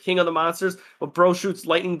Godzilla. It's like King of the Monsters, but bro shoots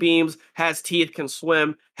lightning beams, has teeth, can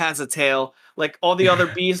swim, has a tail. Like all the other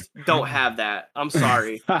beasts don't have that. I'm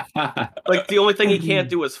sorry. Like the only thing he can't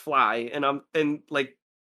do is fly, and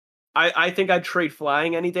I think I'd trade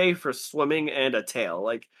flying any day for swimming and a tail.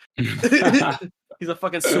 Like he's a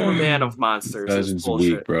fucking Superman of monsters. That's just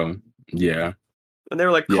weak, bro. Yeah. And they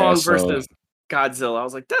were like Kong versus Godzilla. I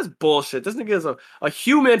was like, that's bullshit. This nigga is a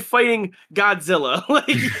human fighting Godzilla. Like,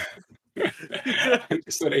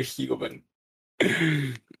 it's not a human.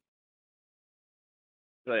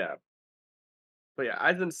 But yeah,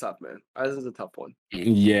 Aizen's tough, man. Aizen's a tough one.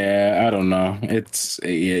 Yeah, I don't know. It's it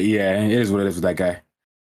is what it is with that guy.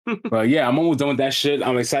 But yeah, I'm almost done with that shit.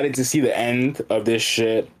 I'm excited to see the end of this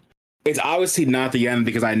shit. It's obviously not the end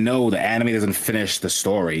because I know the anime doesn't finish the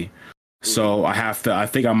story. So I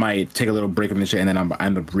think I might take a little break from this shit and then I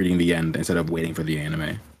end up reading the end instead of waiting for the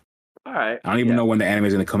anime. All right. I don't even know when the anime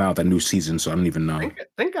is going to come out, that new season, so I don't even know.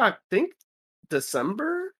 I think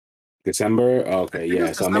December? December? Okay,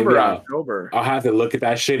 yeah. So December, maybe October. I'll have to look at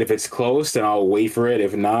that shit. If it's close, then I'll wait for it.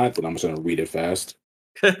 If not, then I'm just going to read it fast.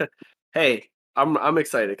 Hey, I'm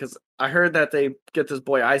excited because I heard that they get this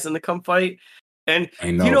boy Aizen to come fight. And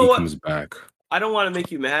I know, you know he what? comes back. I don't want to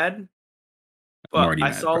make you mad. But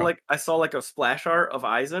I saw like a splash art of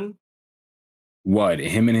Aizen. What,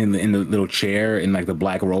 him in the little chair in like the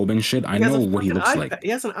black robe and shit? I know what he looks like. He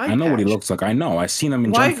has an eye I know patch. what he looks like. I know. I've seen him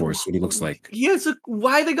in Jump Force. What he looks like.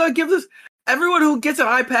 Why they gotta give this? Everyone who gets an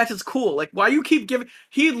eye patch is cool. Like, why you keep giving?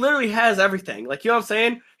 He literally has everything. Like, you know what I'm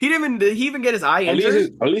saying? Did he even get his eye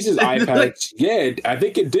injured? At least his eye patch. Yeah, I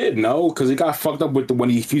think it did. No, because he got fucked up with when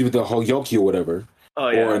he fused with the Hoyoki or whatever. Oh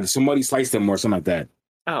yeah. Or somebody sliced him or something like that.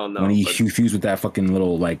 I don't know. When he fused with that fucking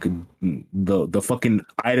little like the fucking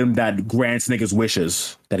item that grants niggas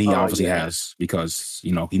wishes that he obviously has because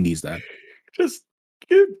he needs that.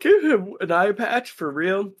 give him an eye patch for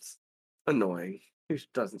real. It's annoying. He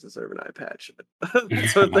doesn't deserve an eye patch.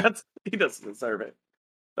 So he doesn't deserve it.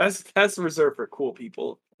 That's reserved for cool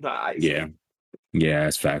people, not ice. Yeah,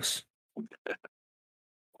 that's facts.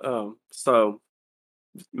 So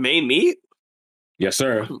main meat? Yes,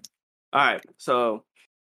 sir. All right. So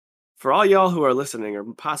for all y'all who are listening or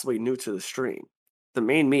possibly new to the stream, the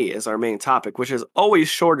main meat is our main topic, which is always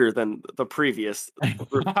shorter than the previous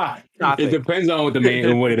topic. It depends on what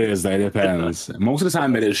it is. That depends. Most of the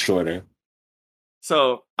time, it is shorter.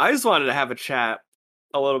 So I just wanted to have a chat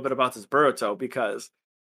a little bit about this Boruto because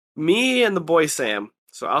me and the boy Sam,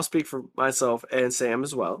 so I'll speak for myself and Sam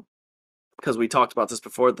as well, because we talked about this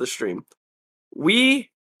before the stream.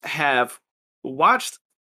 We have watched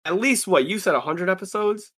at least what you said 100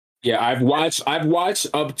 episodes. Yeah, I've watched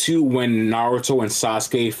up to when Naruto and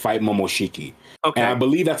Sasuke fight Momoshiki. Okay, and I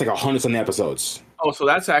believe that's like 100 episodes. Oh, so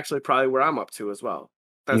that's actually probably where I'm up to as well.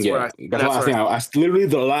 That's where I literally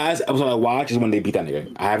the last episode I watched is when they beat that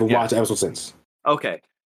nigga. I haven't watched the episode since. Okay,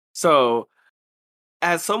 so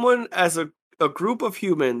as a group of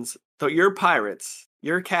humans, you're pirates,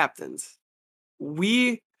 you're captains.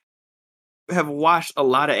 We have watched a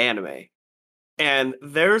lot of anime. And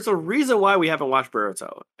there's a reason why we haven't watched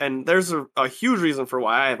Boruto. And there's a huge reason for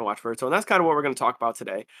why I haven't watched Boruto. And that's kind of what we're going to talk about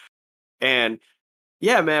today. And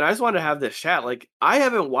yeah, man, I just wanted to have this chat. Like, I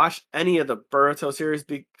haven't watched any of the Boruto series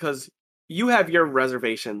because you have your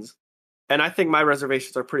reservations. And I think my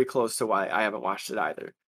reservations are pretty close to why I haven't watched it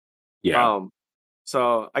either. Yeah.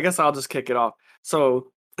 So I guess I'll just kick it off.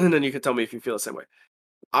 So, and then you can tell me if you feel the same way.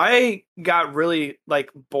 I got really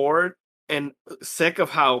bored and sick of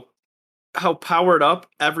how powered up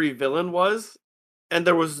every villain was, and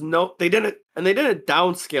there was they didn't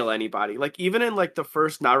downscale anybody. Like even in the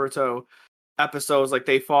first Naruto episodes,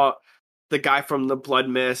 they fought the guy from the Blood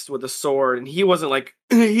Mist with a sword, and he wasn't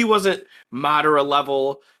he wasn't Madara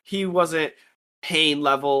level, he wasn't Pain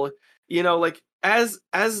level. As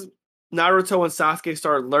Naruto and Sasuke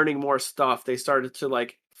started learning more stuff, they started to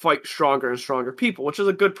fight stronger and stronger people, which is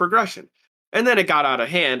a good progression. And then it got out of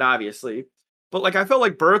hand, obviously. But I felt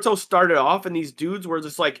like Boruto started off and these dudes were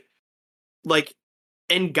just like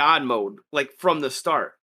in God mode, from the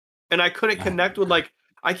start. And I couldn't connect with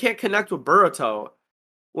I can't connect with Boruto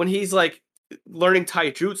when he's learning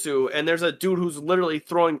taijutsu and there's a dude who's literally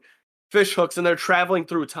throwing fish hooks and they're traveling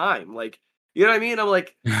through time. You know what I mean? I'm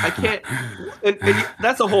I can't. And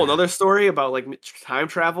that's a whole other story about time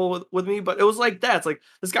travel with me. But it was that. It's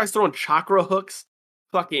this guy's throwing chakra hooks,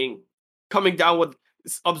 fucking coming down with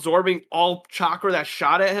absorbing all chakra that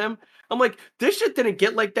shot at him. I'm this shit didn't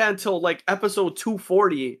get like that until episode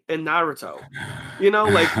 240 in Naruto.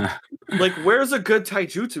 Where's the good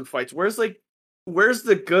taijutsu fights? Where's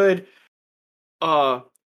the good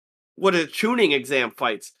tuning exam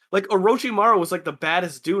fights? Orochimaru was the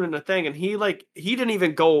baddest dude in the thing, and he didn't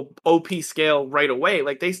even go OP scale right away.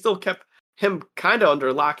 They still kept him kind of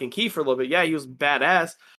under lock and key for a little bit. Yeah, he was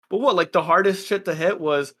badass. But what the hardest shit to hit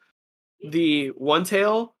was the One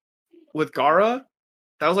Tail with Gaara.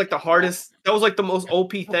 That was the hardest. That was the most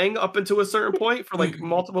OP thing up until a certain point for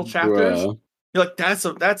multiple chapters. Bruh. You're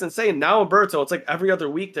that's insane. Now in Boruto, it's every other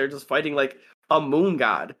week they're just fighting a moon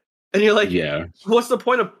god, and you're yeah. What's the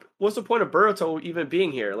point of Boruto even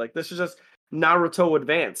being here? This is just Naruto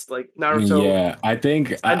advanced. Naruto. Yeah,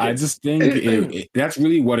 I just think that's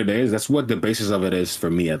really what it is. That's what the basis of it is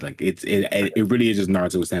for me. It really is just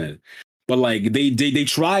Naruto standard. But they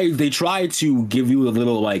try to give you a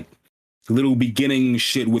little beginning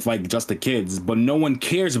shit with just the kids, but no one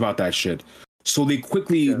cares about that shit. So they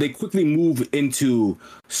quickly move into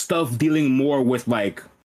stuff dealing more with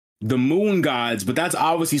the moon gods, but that's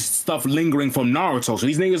obviously stuff lingering from Naruto. So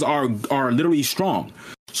these niggas are literally strong.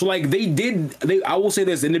 So I will say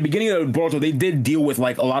this, in the beginning of Boruto, they did deal with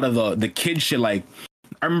a lot of the kid shit. I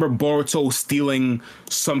remember Boruto stealing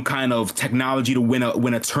some kind of technology to win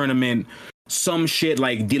a tournament. Some shit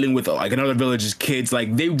dealing with another village's kids. They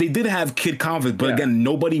did have kid conflict, but again,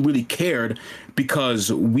 nobody really cared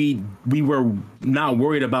because we were not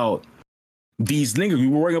worried about these niggas. We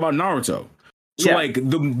were worried about Naruto. So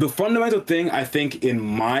the fundamental thing I think in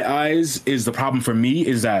my eyes is the problem for me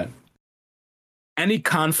is that any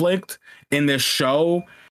conflict in this show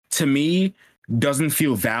to me doesn't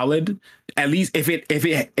feel valid. At least if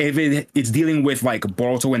it's dealing with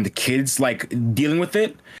Boruto and the kids dealing with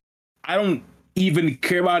it, I don't even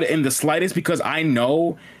care about it in the slightest because I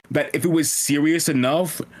know that if it was serious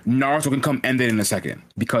enough, Naruto can come end it in a second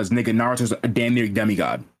because Naruto's a damn near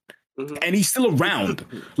demigod. Mm-hmm. And he's still around.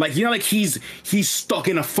 He's stuck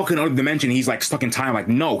in a fucking other dimension. He's stuck in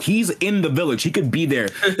time. No, he's in the village. He could be there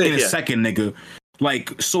in a second, nigga.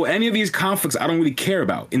 Like, so any of these conflicts I don't really care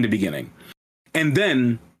about in the beginning. And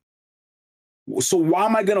then, so why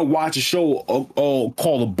am I gonna watch a show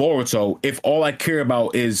called Boruto if all I care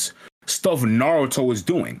about is stuff Naruto is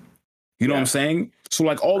doing? You know what I'm saying? So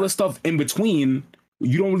like all the stuff in between,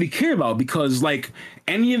 you don't really care about, because like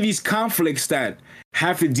any of these conflicts that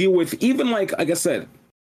have to deal with, even like I said,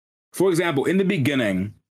 for example, in the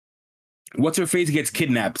beginning, what's her face gets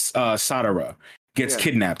kidnapped, Sadara gets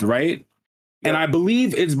kidnapped, right? And I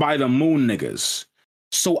believe it's by the Moon niggas.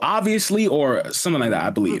 So obviously, or something like that, I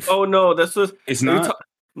believe. Oh no, this was. It's not.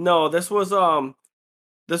 No, this was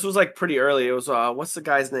like pretty early. It was what's the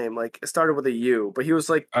guy's name? Like it started with a U, but he was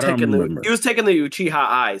like taking the Uchiha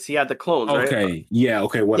eyes. He had the clones, right? Okay, yeah,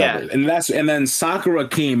 okay, whatever. Yeah. And then Sakura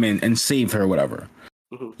came in and saved her, whatever.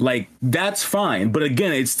 Mm-hmm. Like that's fine, but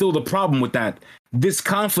again, it's still the problem with that. This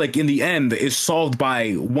conflict in the end is solved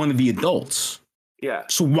by one of the adults. Yeah.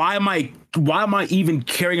 So why am I even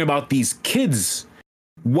caring about these kids?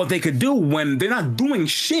 What they could do when they're not doing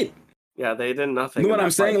shit. Yeah, they did nothing. You know what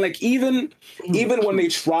I'm saying? Like even when they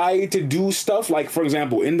try to do stuff, like for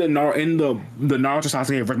example, in the Naruto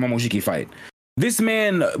Sasuke versus Momoshiki fight, this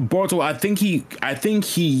man Boruto, I think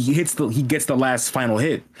he gets the last final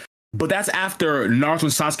hit. But that's after Naruto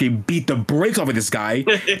and Sasuke beat the brakes off of this guy,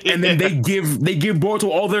 and then they give Boruto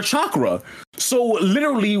all their chakra. So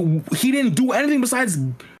literally, he didn't do anything besides,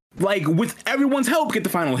 like, with everyone's help, get the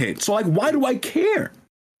final hit. So like, why do I care?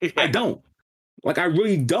 I don't. Like, I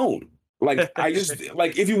really don't. Like, I just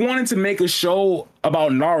like, if you wanted to make a show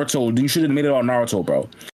about Naruto, then you should have made it about Naruto, bro.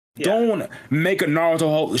 Yeah. Don't make a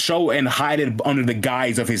Naruto show and hide it under the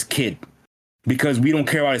guise of his kid, because we don't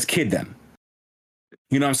care about his kid then.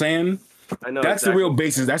 You know what I'm saying? I know. That's exactly the real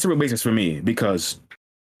basis. That's the real basis for me, because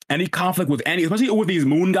any conflict with especially with these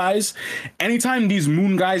Moon guys, anytime these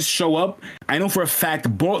Moon guys show up, I know for a fact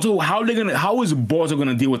Boruto, how is Boruto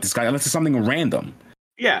gonna deal with this guy unless it's something random?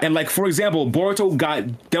 Yeah. And like, for example, Boruto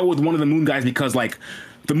dealt with one of the Moon guys because like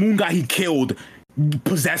the Moon guy he killed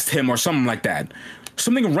possessed him or something like that.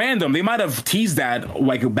 Something random. They might have teased that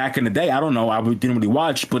like back in the day. I don't know. I didn't really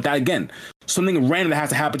watch, but that again, something random that has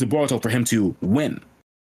to happen to Boruto for him to win.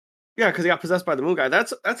 Yeah, because he got possessed by the Moon guy.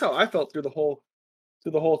 That's how I felt through the whole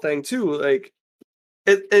thing too. Like,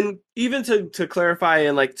 and even to clarify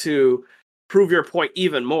and like to prove your point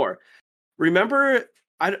even more. Remember,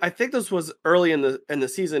 I think this was early in the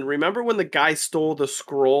season. Remember when the guy stole the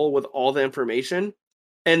scroll with all the information,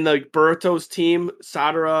 and the Boruto's team,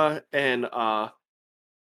 Sadara and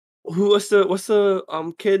what's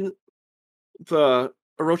the kid, the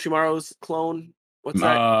Orochimaru's clone? What's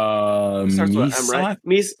that? Starts with M, right?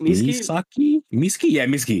 Misaki? Yeah,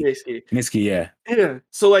 Misaki, yeah. Yeah.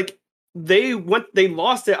 So like they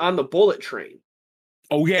lost it on the bullet train.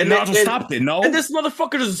 Oh yeah, and Naruto stopped it, no? And this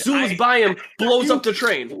motherfucker just zooms by him, blows up the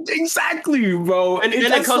train. Exactly, bro. And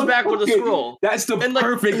it comes back with a scroll. That's the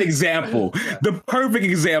perfect example. Yeah. The perfect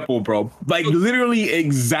example, bro. Like literally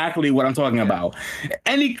exactly what I'm talking about.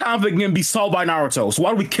 Any conflict can be solved by Naruto. So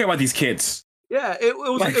why do we care about these kids? Yeah, it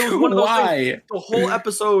was one of those things. The whole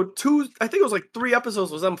episode, I think it was like 3 episodes,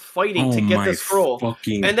 was them fighting to get this scroll.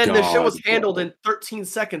 And then the shit was handled in 13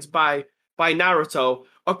 seconds by Naruto.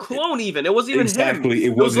 A clone, even. It wasn't even him.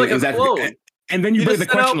 It was like a clone. And then you bring the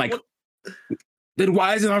question, like, then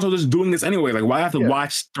why isn't Naruto just doing this anyway? Like, why have to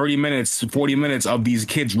watch 30 minutes, 40 minutes of these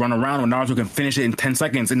kids run around when Naruto can finish it in 10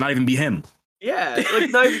 seconds and not even be him? Yeah,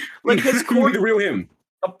 like his core, the real him.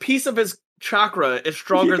 A piece of his chakra is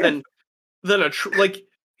stronger than when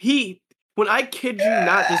I kid you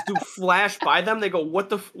not, this dude flashed by them. They go, what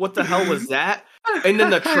the hell was that? And then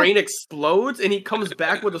the train explodes, and he comes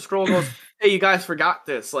back with a scroll and goes, "Hey, you guys forgot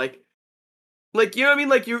this." Like you know what I mean?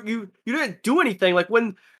 Like you didn't do anything. Like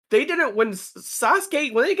when they get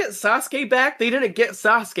Sasuke back, they didn't get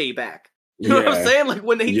Sasuke back. You know what I'm saying? Like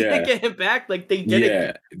when they didn't get him back, like they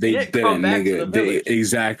didn't. They didn't come back to the village.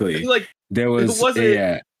 Exactly. Like there was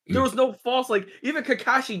there was no false, like, even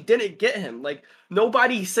Kakashi didn't get him. Like,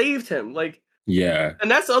 nobody saved him. Like, yeah.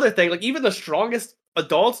 And that's the other thing. Like, even the strongest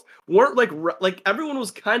adults weren't, like everyone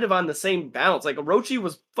was kind of on the same balance. Like, Orochi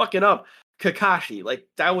was fucking up Kakashi. Like,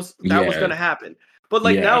 that was going to happen. But,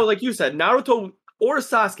 like, now, like you said, Naruto or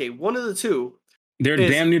Sasuke, one of the two. They're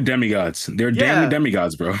damn near demigods. They're damn near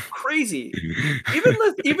demigods, bro. Crazy.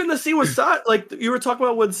 Even the scene with like you were talking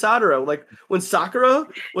about with Sadara, like when Sakura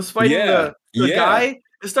was fighting the guy.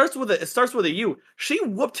 It starts with a U. She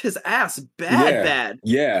whooped his ass bad.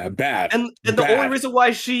 Yeah, bad. And the only reason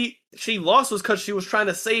why she lost was because she was trying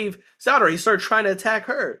to save Sadara. He started trying to attack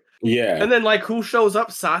her. Yeah. And then like who shows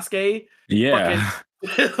up? Sasuke. Yeah.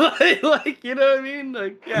 Like you know what I mean?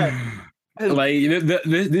 Like yeah. And Like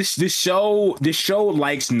this show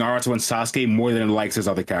likes Naruto and Sasuke more than it likes his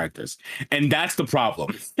other characters, and that's the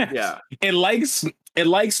problem. yeah, it likes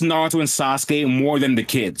Naruto and Sasuke more than the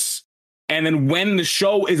kids, and then when the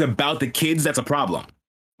show is about the kids, that's a problem.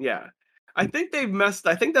 yeah. I think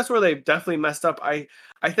that's where they've definitely messed up. I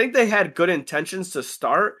think they had good intentions to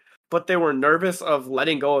start, but they were nervous of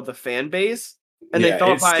letting go of the fan base, and they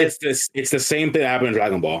thought it's the same thing that happened in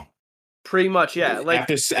Dragon Ball. pretty much, yeah. Like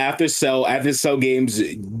After Cell games,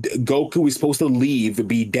 Goku is supposed to leave,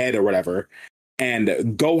 be dead or whatever, and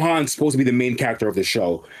Gohan's supposed to be the main character of the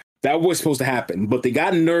show. That was supposed to happen, but they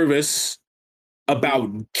got nervous about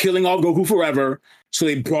killing all Goku forever, so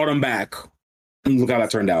they brought him back. And look how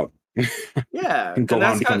that turned out. yeah, And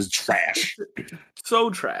Gohan becomes trash. So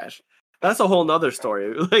trash. That's a whole nother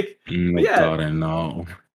story. Like, yeah. God, I know.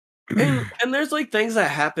 And there's like things that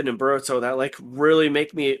happen in Boruto that like really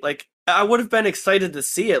make me like I would have been excited to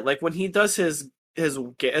see it. Like when he does his as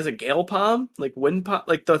a Gale Palm, like wind palm,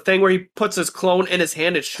 like the thing where he puts his clone in his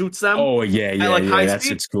hand and shoots them. Oh yeah, like, high that speed.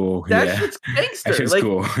 shit's cool. That shit's gangster. That shit's like,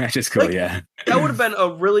 cool. That shit's cool. like, Yeah, that would have been a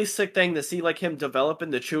really sick thing to see, like him develop in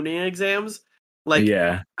the Chunin exams. Like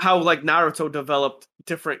how like Naruto developed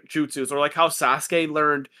different jutsus, or like how Sasuke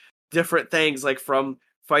learned different things, like from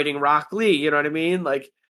fighting Rock Lee. You know what I mean?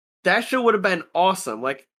 Like that shit would have been awesome.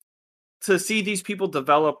 Like to see these people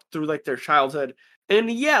develop through like their childhood. And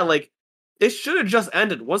yeah, like it should have just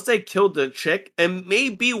ended once they killed the chick, and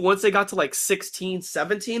maybe once they got to like 16,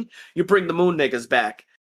 17, you bring the moon niggas back.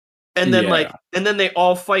 And then and then they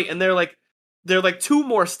all fight, and they're like two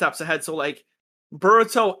more steps ahead. So like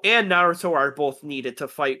Boruto and Naruto are both needed to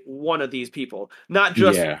fight one of these people. Not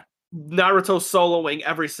just Naruto soloing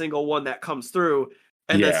every single one that comes through,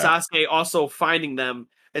 and then Sasuke also finding them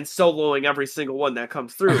and soloing every single one that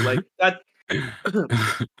comes through. Like that.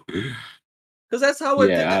 Because that's how it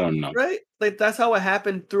did, I don't know. Right? Like that's how it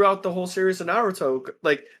happened throughout the whole series of Naruto.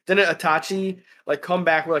 Like didn't Itachi like come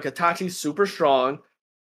back where like Itachi's super strong?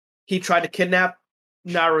 He tried to kidnap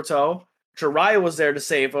Naruto. Jiraiya was there to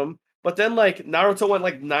save him, but then like Naruto went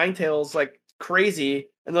like Nine Tails like crazy,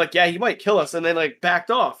 and they're like, yeah, he might kill us, and then like backed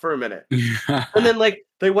off for a minute, and then like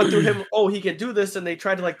they went through him. Oh, he can do this, and they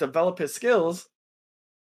tried to like develop his skills.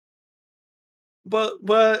 But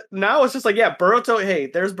now it's just like, yeah, Boruto, hey,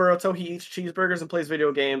 there's Boruto, he eats cheeseburgers and plays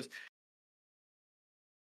video games.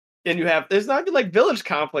 And there's not even like village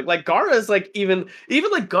conflict. Like Gaara is like even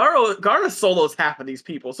like Gaara solos half of these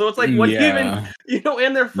people. So it's like what even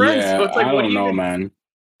and their friends. So it's like I don't know, man.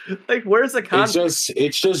 Like where's the conflict?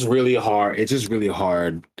 It's just really hard. It's just really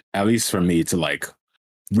hard, at least for me, to like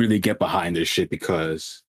really get behind this shit,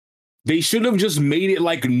 because they should have just made it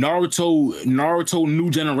like Naruto New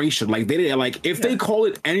Generation. Like they didn't, like if they call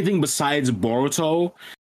it anything besides Boruto,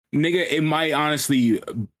 nigga, it might honestly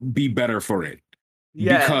be better for it.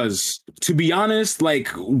 Yeah. Because to be honest, like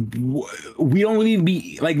we don't really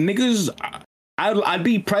be like niggas. I'd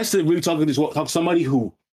be pressed to really talk to somebody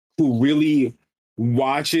who really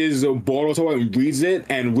watches Boruto and reads it,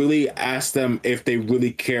 and really ask them if they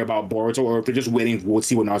really care about Boruto, or if they're just waiting to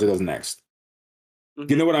see what Naruto does next.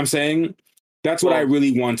 You know what I'm saying? That's what I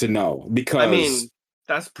really want to know, because I mean,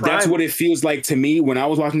 that's what it feels like to me when I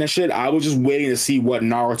was watching that shit. I was just waiting to see what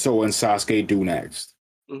Naruto and Sasuke do next.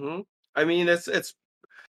 Mm-hmm. I mean, it's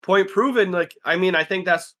point proven. Like, I mean, I think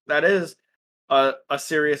that is a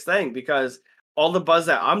serious thing, because all the buzz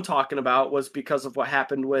that I'm talking about was because of what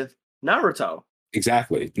happened with Naruto.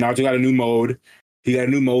 Exactly. Naruto got a new mode. He got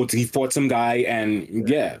a new mode. He fought some guy, and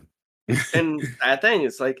and that thing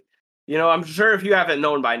is like, I'm sure if you haven't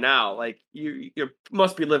known by now, like you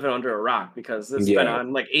must be living under a rock, because this has been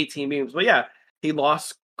on like 18 memes. But yeah, he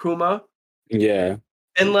lost Kuma. Yeah.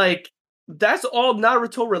 And like that's all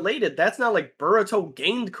Naruto related. That's not like Boruto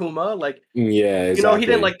gained Kuma. Like exactly. He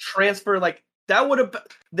didn't like transfer. Like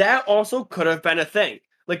that also could have been a thing.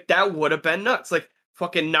 Like that would have been nuts. Like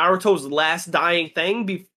fucking Naruto's last dying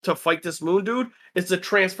thing to fight this moon dude is to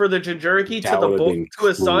transfer the Jinchuriki to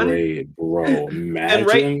his son. Bro,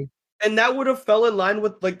 imagine. And that would have fell in line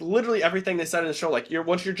with like literally everything they said in the show. Like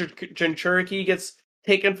once your Jinchuriki gets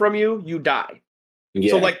taken from you, you die. Yeah.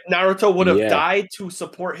 So like Naruto would have died to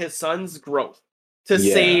support his son's growth, to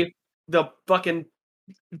save the fucking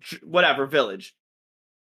whatever village.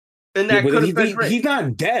 And that could have been great. He's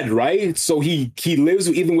not dead, right? So he lives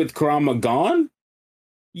even with Kurama gone?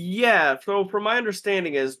 Yeah, so from my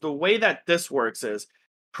understanding is the way that this works is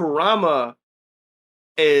Kurama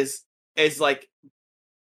is like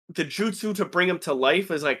the jutsu to bring him to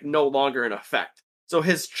life is like no longer in effect. So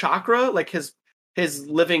his chakra, like his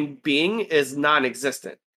living being, is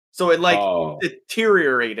non-existent. So it like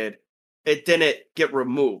deteriorated it didn't get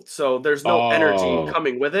removed. So there's no energy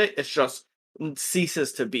coming with it. It's just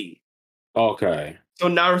ceases to be. Okay. So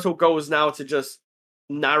Naruto goes now to just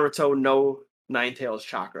Naruto no Nine Tails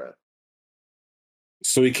chakra.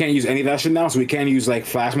 So we can't use any of that shit now? So we can't use like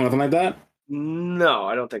Flash or nothing like that? No,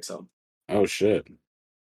 I don't think so. Oh shit.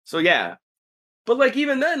 So yeah. But like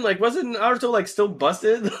even then, like wasn't Naruto like still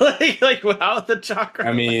busted like without the chakra?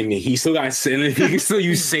 I mean, he still got he can still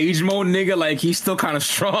use Sage Mode, nigga. Like he's still kind of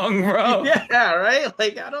strong, bro. Yeah, right.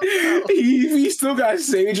 Like I don't know. he still got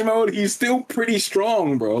Sage Mode. He's still pretty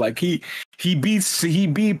strong, bro. Like he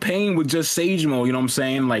beat Pain with just Sage Mode. You know what I'm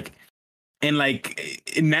saying? Like. And like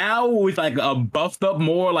now with like a buffed up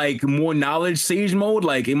more knowledge Sage Mode,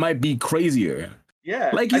 like it might be crazier. Yeah.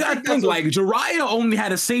 Like you gotta think like Jiraiya only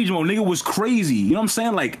had a Sage Mode. Nigga was crazy. You know what I'm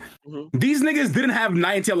saying? Like these niggas didn't have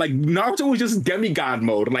Nine Tail. Like Naruto was just demigod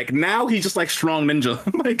mode. Like now he's just like strong ninja.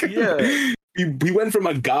 Like he went from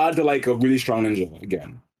a god to like a really strong ninja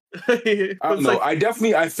again. I don't know. Like,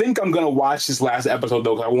 I think I'm gonna watch this last episode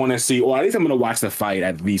though, because I want to see, or at least I'm gonna watch the fight.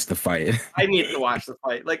 At least the fight. I need to watch the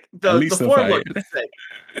fight. Like the form looked sick.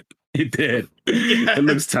 It did. Yeah. It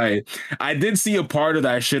looks tight. I did see a part of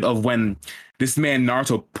that shit of when this man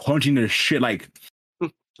Naruto punching the shit like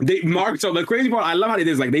Naruto. The crazy part, I love how it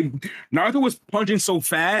is. Like Naruto was punching so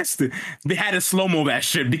fast, they had to slow mo that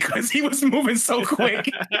shit because he was moving so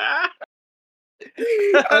quick.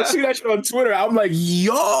 I see that shit on Twitter. I'm like,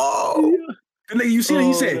 yo. And then you see that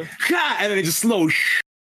he said, ha, and then it just slow.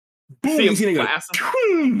 Boom. You see it.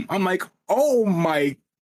 I'm like, oh my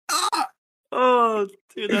God. Oh,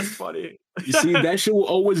 dude, that's funny. You see, that shit will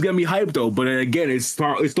always get me hyped though. But again, it's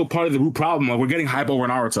still part of the root problem. Like, we're getting hype over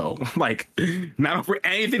Naruto. Like, not for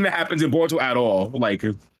anything that happens in Boruto at all. Like,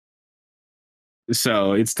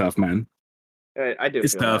 so it's tough, man. I do.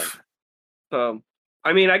 It's tough.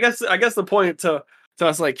 I mean, I guess the point to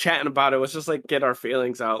us like chatting about it was just like get our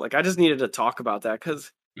feelings out. Like I just needed to talk about that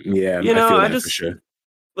because I just for sure.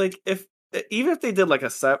 Like even if they did like a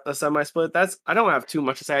semi split, I don't have too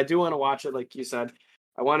much to say. I do want to watch it, like you said.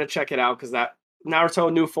 I want to check it out because that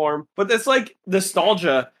Naruto new form. But it's like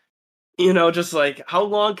nostalgia, just like how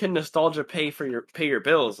long can nostalgia pay your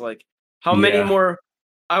bills? Like how many more?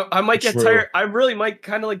 I might get tired. I really might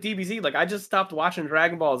kind of like DBZ. Like I just stopped watching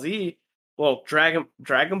Dragon Ball Z. Well, Dragon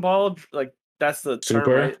Ball, like that's the term,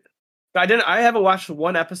 right? I haven't watched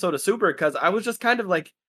one episode of Super because I was just kind of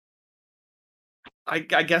like, I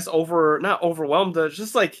guess not overwhelmed. It's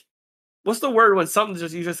just like, what's the word when something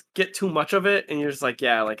you just get too much of it and you're just like,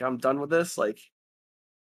 yeah, like I'm done with this. Like,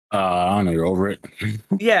 I don't know, you're over it.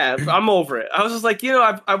 Yeah, I'm over it. I was just like,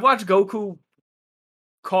 I've watched Goku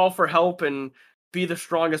call for help and be the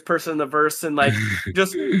strongest person in the verse and like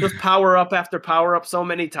just power up after power up so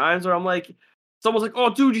many times where I'm like, someone's like,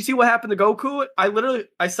 oh dude, you see what happened to Goku?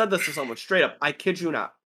 I said this to someone straight up. I kid you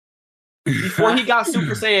not. Before he got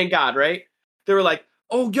Super Saiyan God, right? They were like,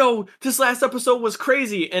 oh yo, this last episode was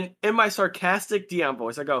crazy. And in my sarcastic Dion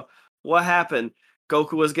voice, I go, what happened?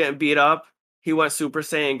 Goku was getting beat up. He went Super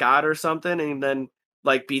Saiyan God or something and then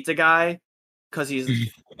like beat the guy because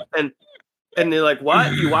he's and they're like,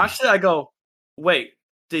 what? You watched it? I go, wait,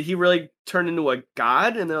 did he really turn into a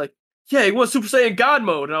god? And they're like, yeah, he went Super Saiyan God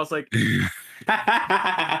mode. And I was like,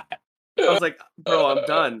 bro, I'm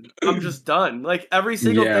done. I'm just done. Like every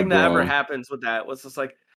single thing that ever happens with that was just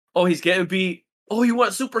like, oh, he's getting beat. Oh, he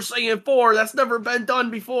went Super Saiyan 4. That's never been done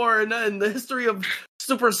before in the history of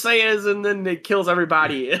Super Saiyans. And then it kills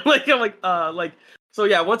everybody. Like I'm like, so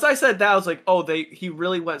yeah. Once I said that, I was like, oh, he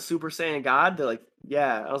really went Super Saiyan God. They're like,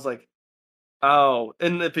 yeah. I was like, oh,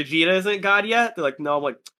 and the Vegeta isn't God yet? They're like, no. I'm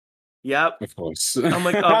like, yep. Of course. I'm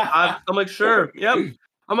like, I'm like, sure. Yep.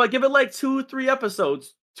 I'm like, give it like 2-3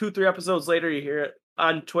 episodes. 2-3 episodes later, you hear it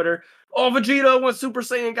on Twitter. Oh, Vegeta went Super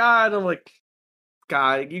Saiyan God. I'm like,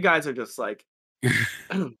 God, you guys are just like,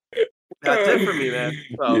 that's it for me, man.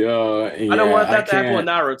 So, I don't want that to happen with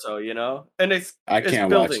Naruto, And I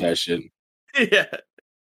can't watch that shit. Yeah.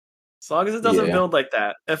 As long as it doesn't build like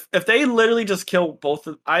that. If they literally just kill both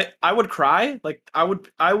of I would cry. Like I would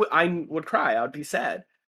cry. I would be sad.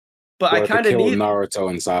 But I kind of need Naruto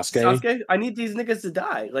and Sasuke. I need these niggas to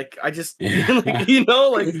die. Like I just like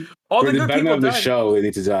all the good people of the show they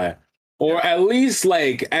need to die. Or at least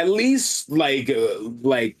cut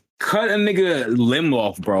a nigga limb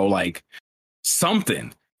off, bro. Like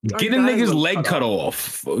something. Get a nigga's leg cut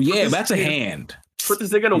off. Yeah, that's a hand. Put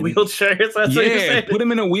this nigga in a wheelchair. Put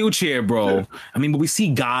him in a wheelchair, bro. I mean, but we see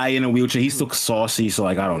Guy in a wheelchair. He's still saucy, so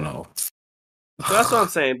like I don't know. So that's what I'm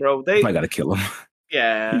saying, bro. I gotta kill him.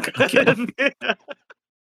 Yeah. You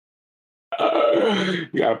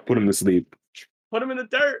gotta put him to sleep. Put him in the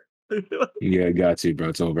dirt. Yeah, got you, bro.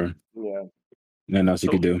 It's over. Yeah. Nothing else you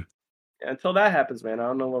So could do. until that happens, man, I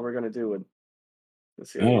don't know what we're gonna do with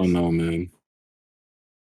the I don't series. know, man.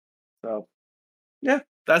 So yeah,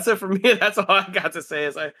 that's it for me. That's all I got to say.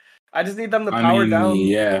 Is I just need them to I power mean, down.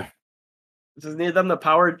 yeah. Just need them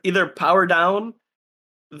to either power down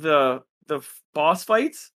the boss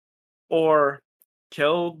fights or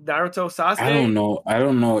kill Naruto Sasuke. I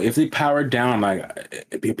don't know if they power down. Like,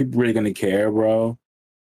 are people really gonna care, bro?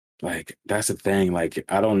 Like, that's the thing. Like,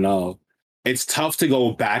 I don't know. It's tough to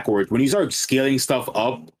go backwards when you start scaling stuff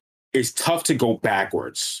up. It's tough to go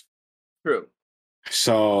backwards. True.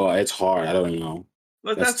 So it's hard. I don't know.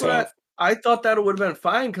 But That's that's what tough. I thought that it would have been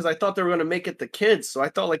fine because I thought they were gonna make it the kids. So I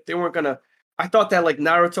thought like they weren't gonna. I thought that like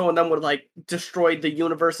Naruto and them would like destroy the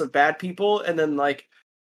universe of bad people, and then like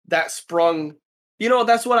that sprung. You know,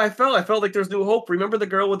 that's what I felt. I felt like there's new hope. Remember the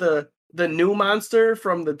girl with the new monster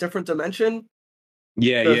from the different dimension?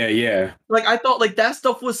 Yeah, The- yeah. Like I thought like that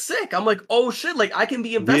stuff was sick. I'm like, oh shit, like I can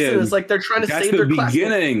be invested Yeah, in this. Like they're trying to that's save the their classmates.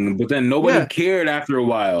 beginning, but then nobody Yeah. cared after a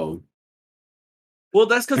while. Well,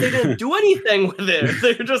 that's because they didn't do anything with it.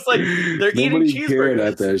 They're just like they're eating Nobody cared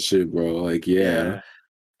cheeseburgers. at that shit, bro. Like, yeah.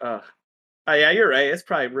 Yeah, you're right. It's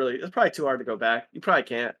probably too hard to go back. You probably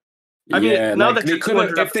can't. I Yeah, mean, now like that they you're could have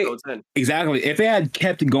 200 episodes in. exactly if they had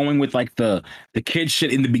kept going with like the kid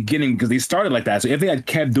shit in the beginning because they started like that. So if they had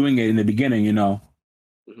kept doing it in the beginning, you know,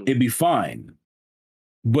 it'd be fine.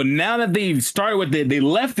 But now that they started with it, they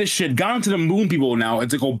left this shit, gone to the moon people now, and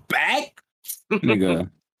to go back, nigga,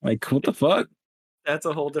 like what the fuck? That's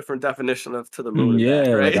a whole different definition of to the moon. Yeah,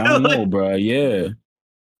 Back, right? like I don't know, bro. Yeah.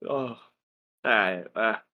 Oh, all right.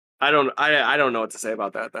 I don't know what to say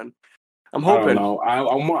about that. Then I'm I don't hoping. know.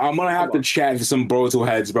 I'm gonna have to chat to some Boruto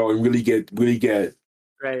heads, bro, and really get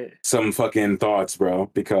Right. some fucking thoughts,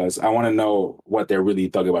 bro, because I want to know what they're really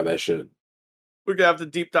thinking about that shit. We're gonna have to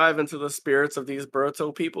deep dive into the spirits of these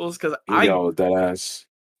Boruto peoples because That ass.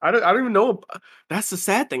 I don't even know. That's the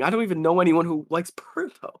sad thing. I don't even know anyone who likes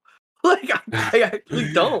Boruto. Like I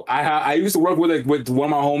actually don't. I used to work with one of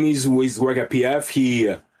my homies who used to work at PF. He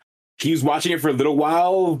was watching it for a little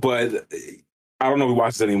while, but I don't know if he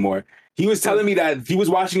watches it anymore. He was telling me that he was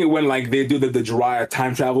watching it when like they do the Jiraiya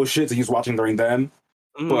time travel shit, so he was watching during then.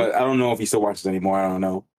 Mhm. But I don't know if he still watches it anymore. I don't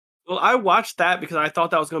know. Well, I watched that because I thought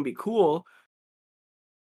that was going to be cool,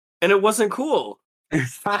 and it wasn't cool.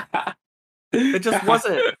 It just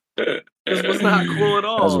wasn't. It just was not cool at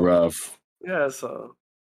all. That's rough. Yeah, so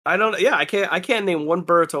I don't. Yeah, I can't name one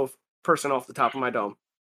Boruto person off the top of my dome.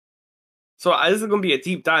 So this is going to be a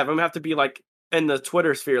deep dive. I'm going to have to be like in the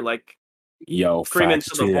Twitter sphere, like yo, screaming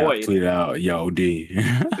facts, to the void. Tweet out, yo, D.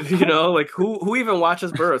 You know, like who even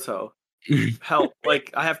watches Boruto? Help! Like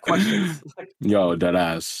I have questions. Yo, that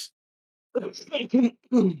ass.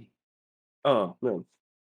 Oh man.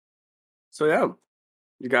 So yeah,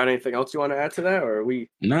 you got anything else you want to add to that, or are we?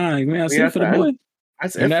 Nah, man, that's We it have for the to boy.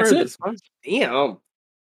 That's And it that's for it. this one. Damn.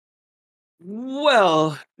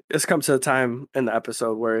 Well, it's come to the time in the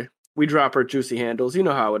episode where we drop our juicy handles. You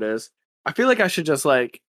know how it is. I feel like I should just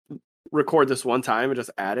like record this one time and just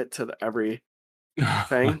add it to every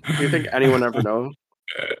thing. Do you think anyone ever knows?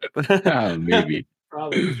 Maybe.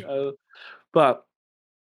 Probably so. But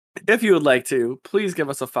if you would like to, please give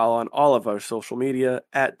us a follow on all of our social media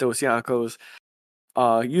at Dosyankos.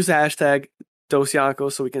 Use the hashtag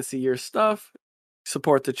Dosyankos so we can see your stuff.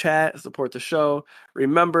 Support the chat, support the show.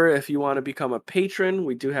 Remember, if you want to become a patron,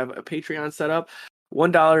 we do have a Patreon set up.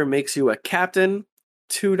 $1 makes you a captain.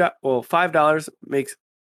 $5 makes.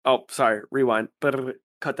 Oh, sorry, rewind. But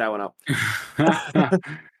cut that one out.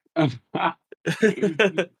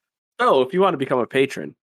 So, if you want to become a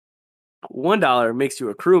patron, $1 makes you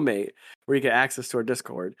a crewmate, where you get access to our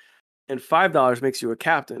Discord, and $5 makes you a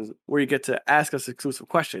captain, where you get to ask us exclusive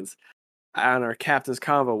questions on our Captain's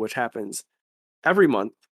Convo, which happens every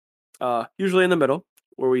month, usually in the middle,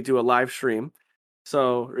 where we do a live stream.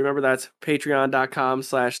 So remember, that's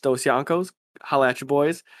patreon.com/Dosyankos. Holla at your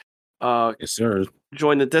boys. Yes, sir.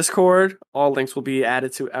 Join the Discord. All links will be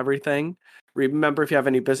added to everything. Remember, if you have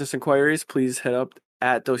any business inquiries, please hit up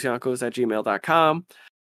at dosyankos@gmail.com.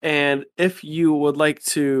 And if you would like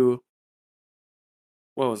to,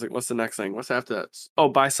 what was it? What's the next thing? What's after that? Oh,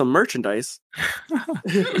 buy some merchandise.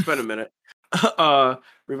 It's been a minute.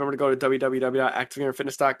 Remember to go to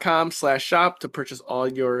www.activegamerfitness.com/shop to purchase all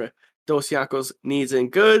your Dosyankos needs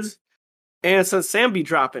and goods. And since Sam be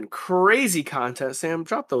dropping crazy content, Sam,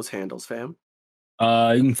 drop those handles, fam.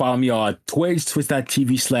 You can follow me on Twitch,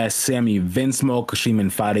 twitch.tv/Sammy Vinsmoke, streaming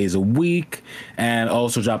 5 days a week, and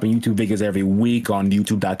also dropping YouTube videos every week on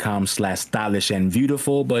youtube.com/stylish and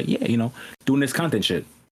beautiful. But yeah, you know, doing this content shit.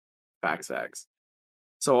 Facts.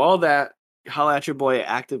 So all that, holla at your boy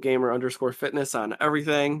at ActiveGamer_Fitness on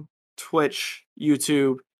everything. Twitch,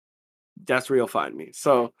 YouTube. That's where you'll find me.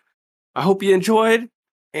 So I hope you enjoyed,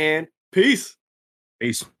 and peace.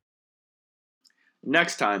 Peace.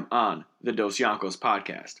 Next time on the Dos Yankos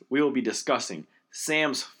podcast, we will be discussing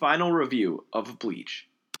Sam's final review of Bleach.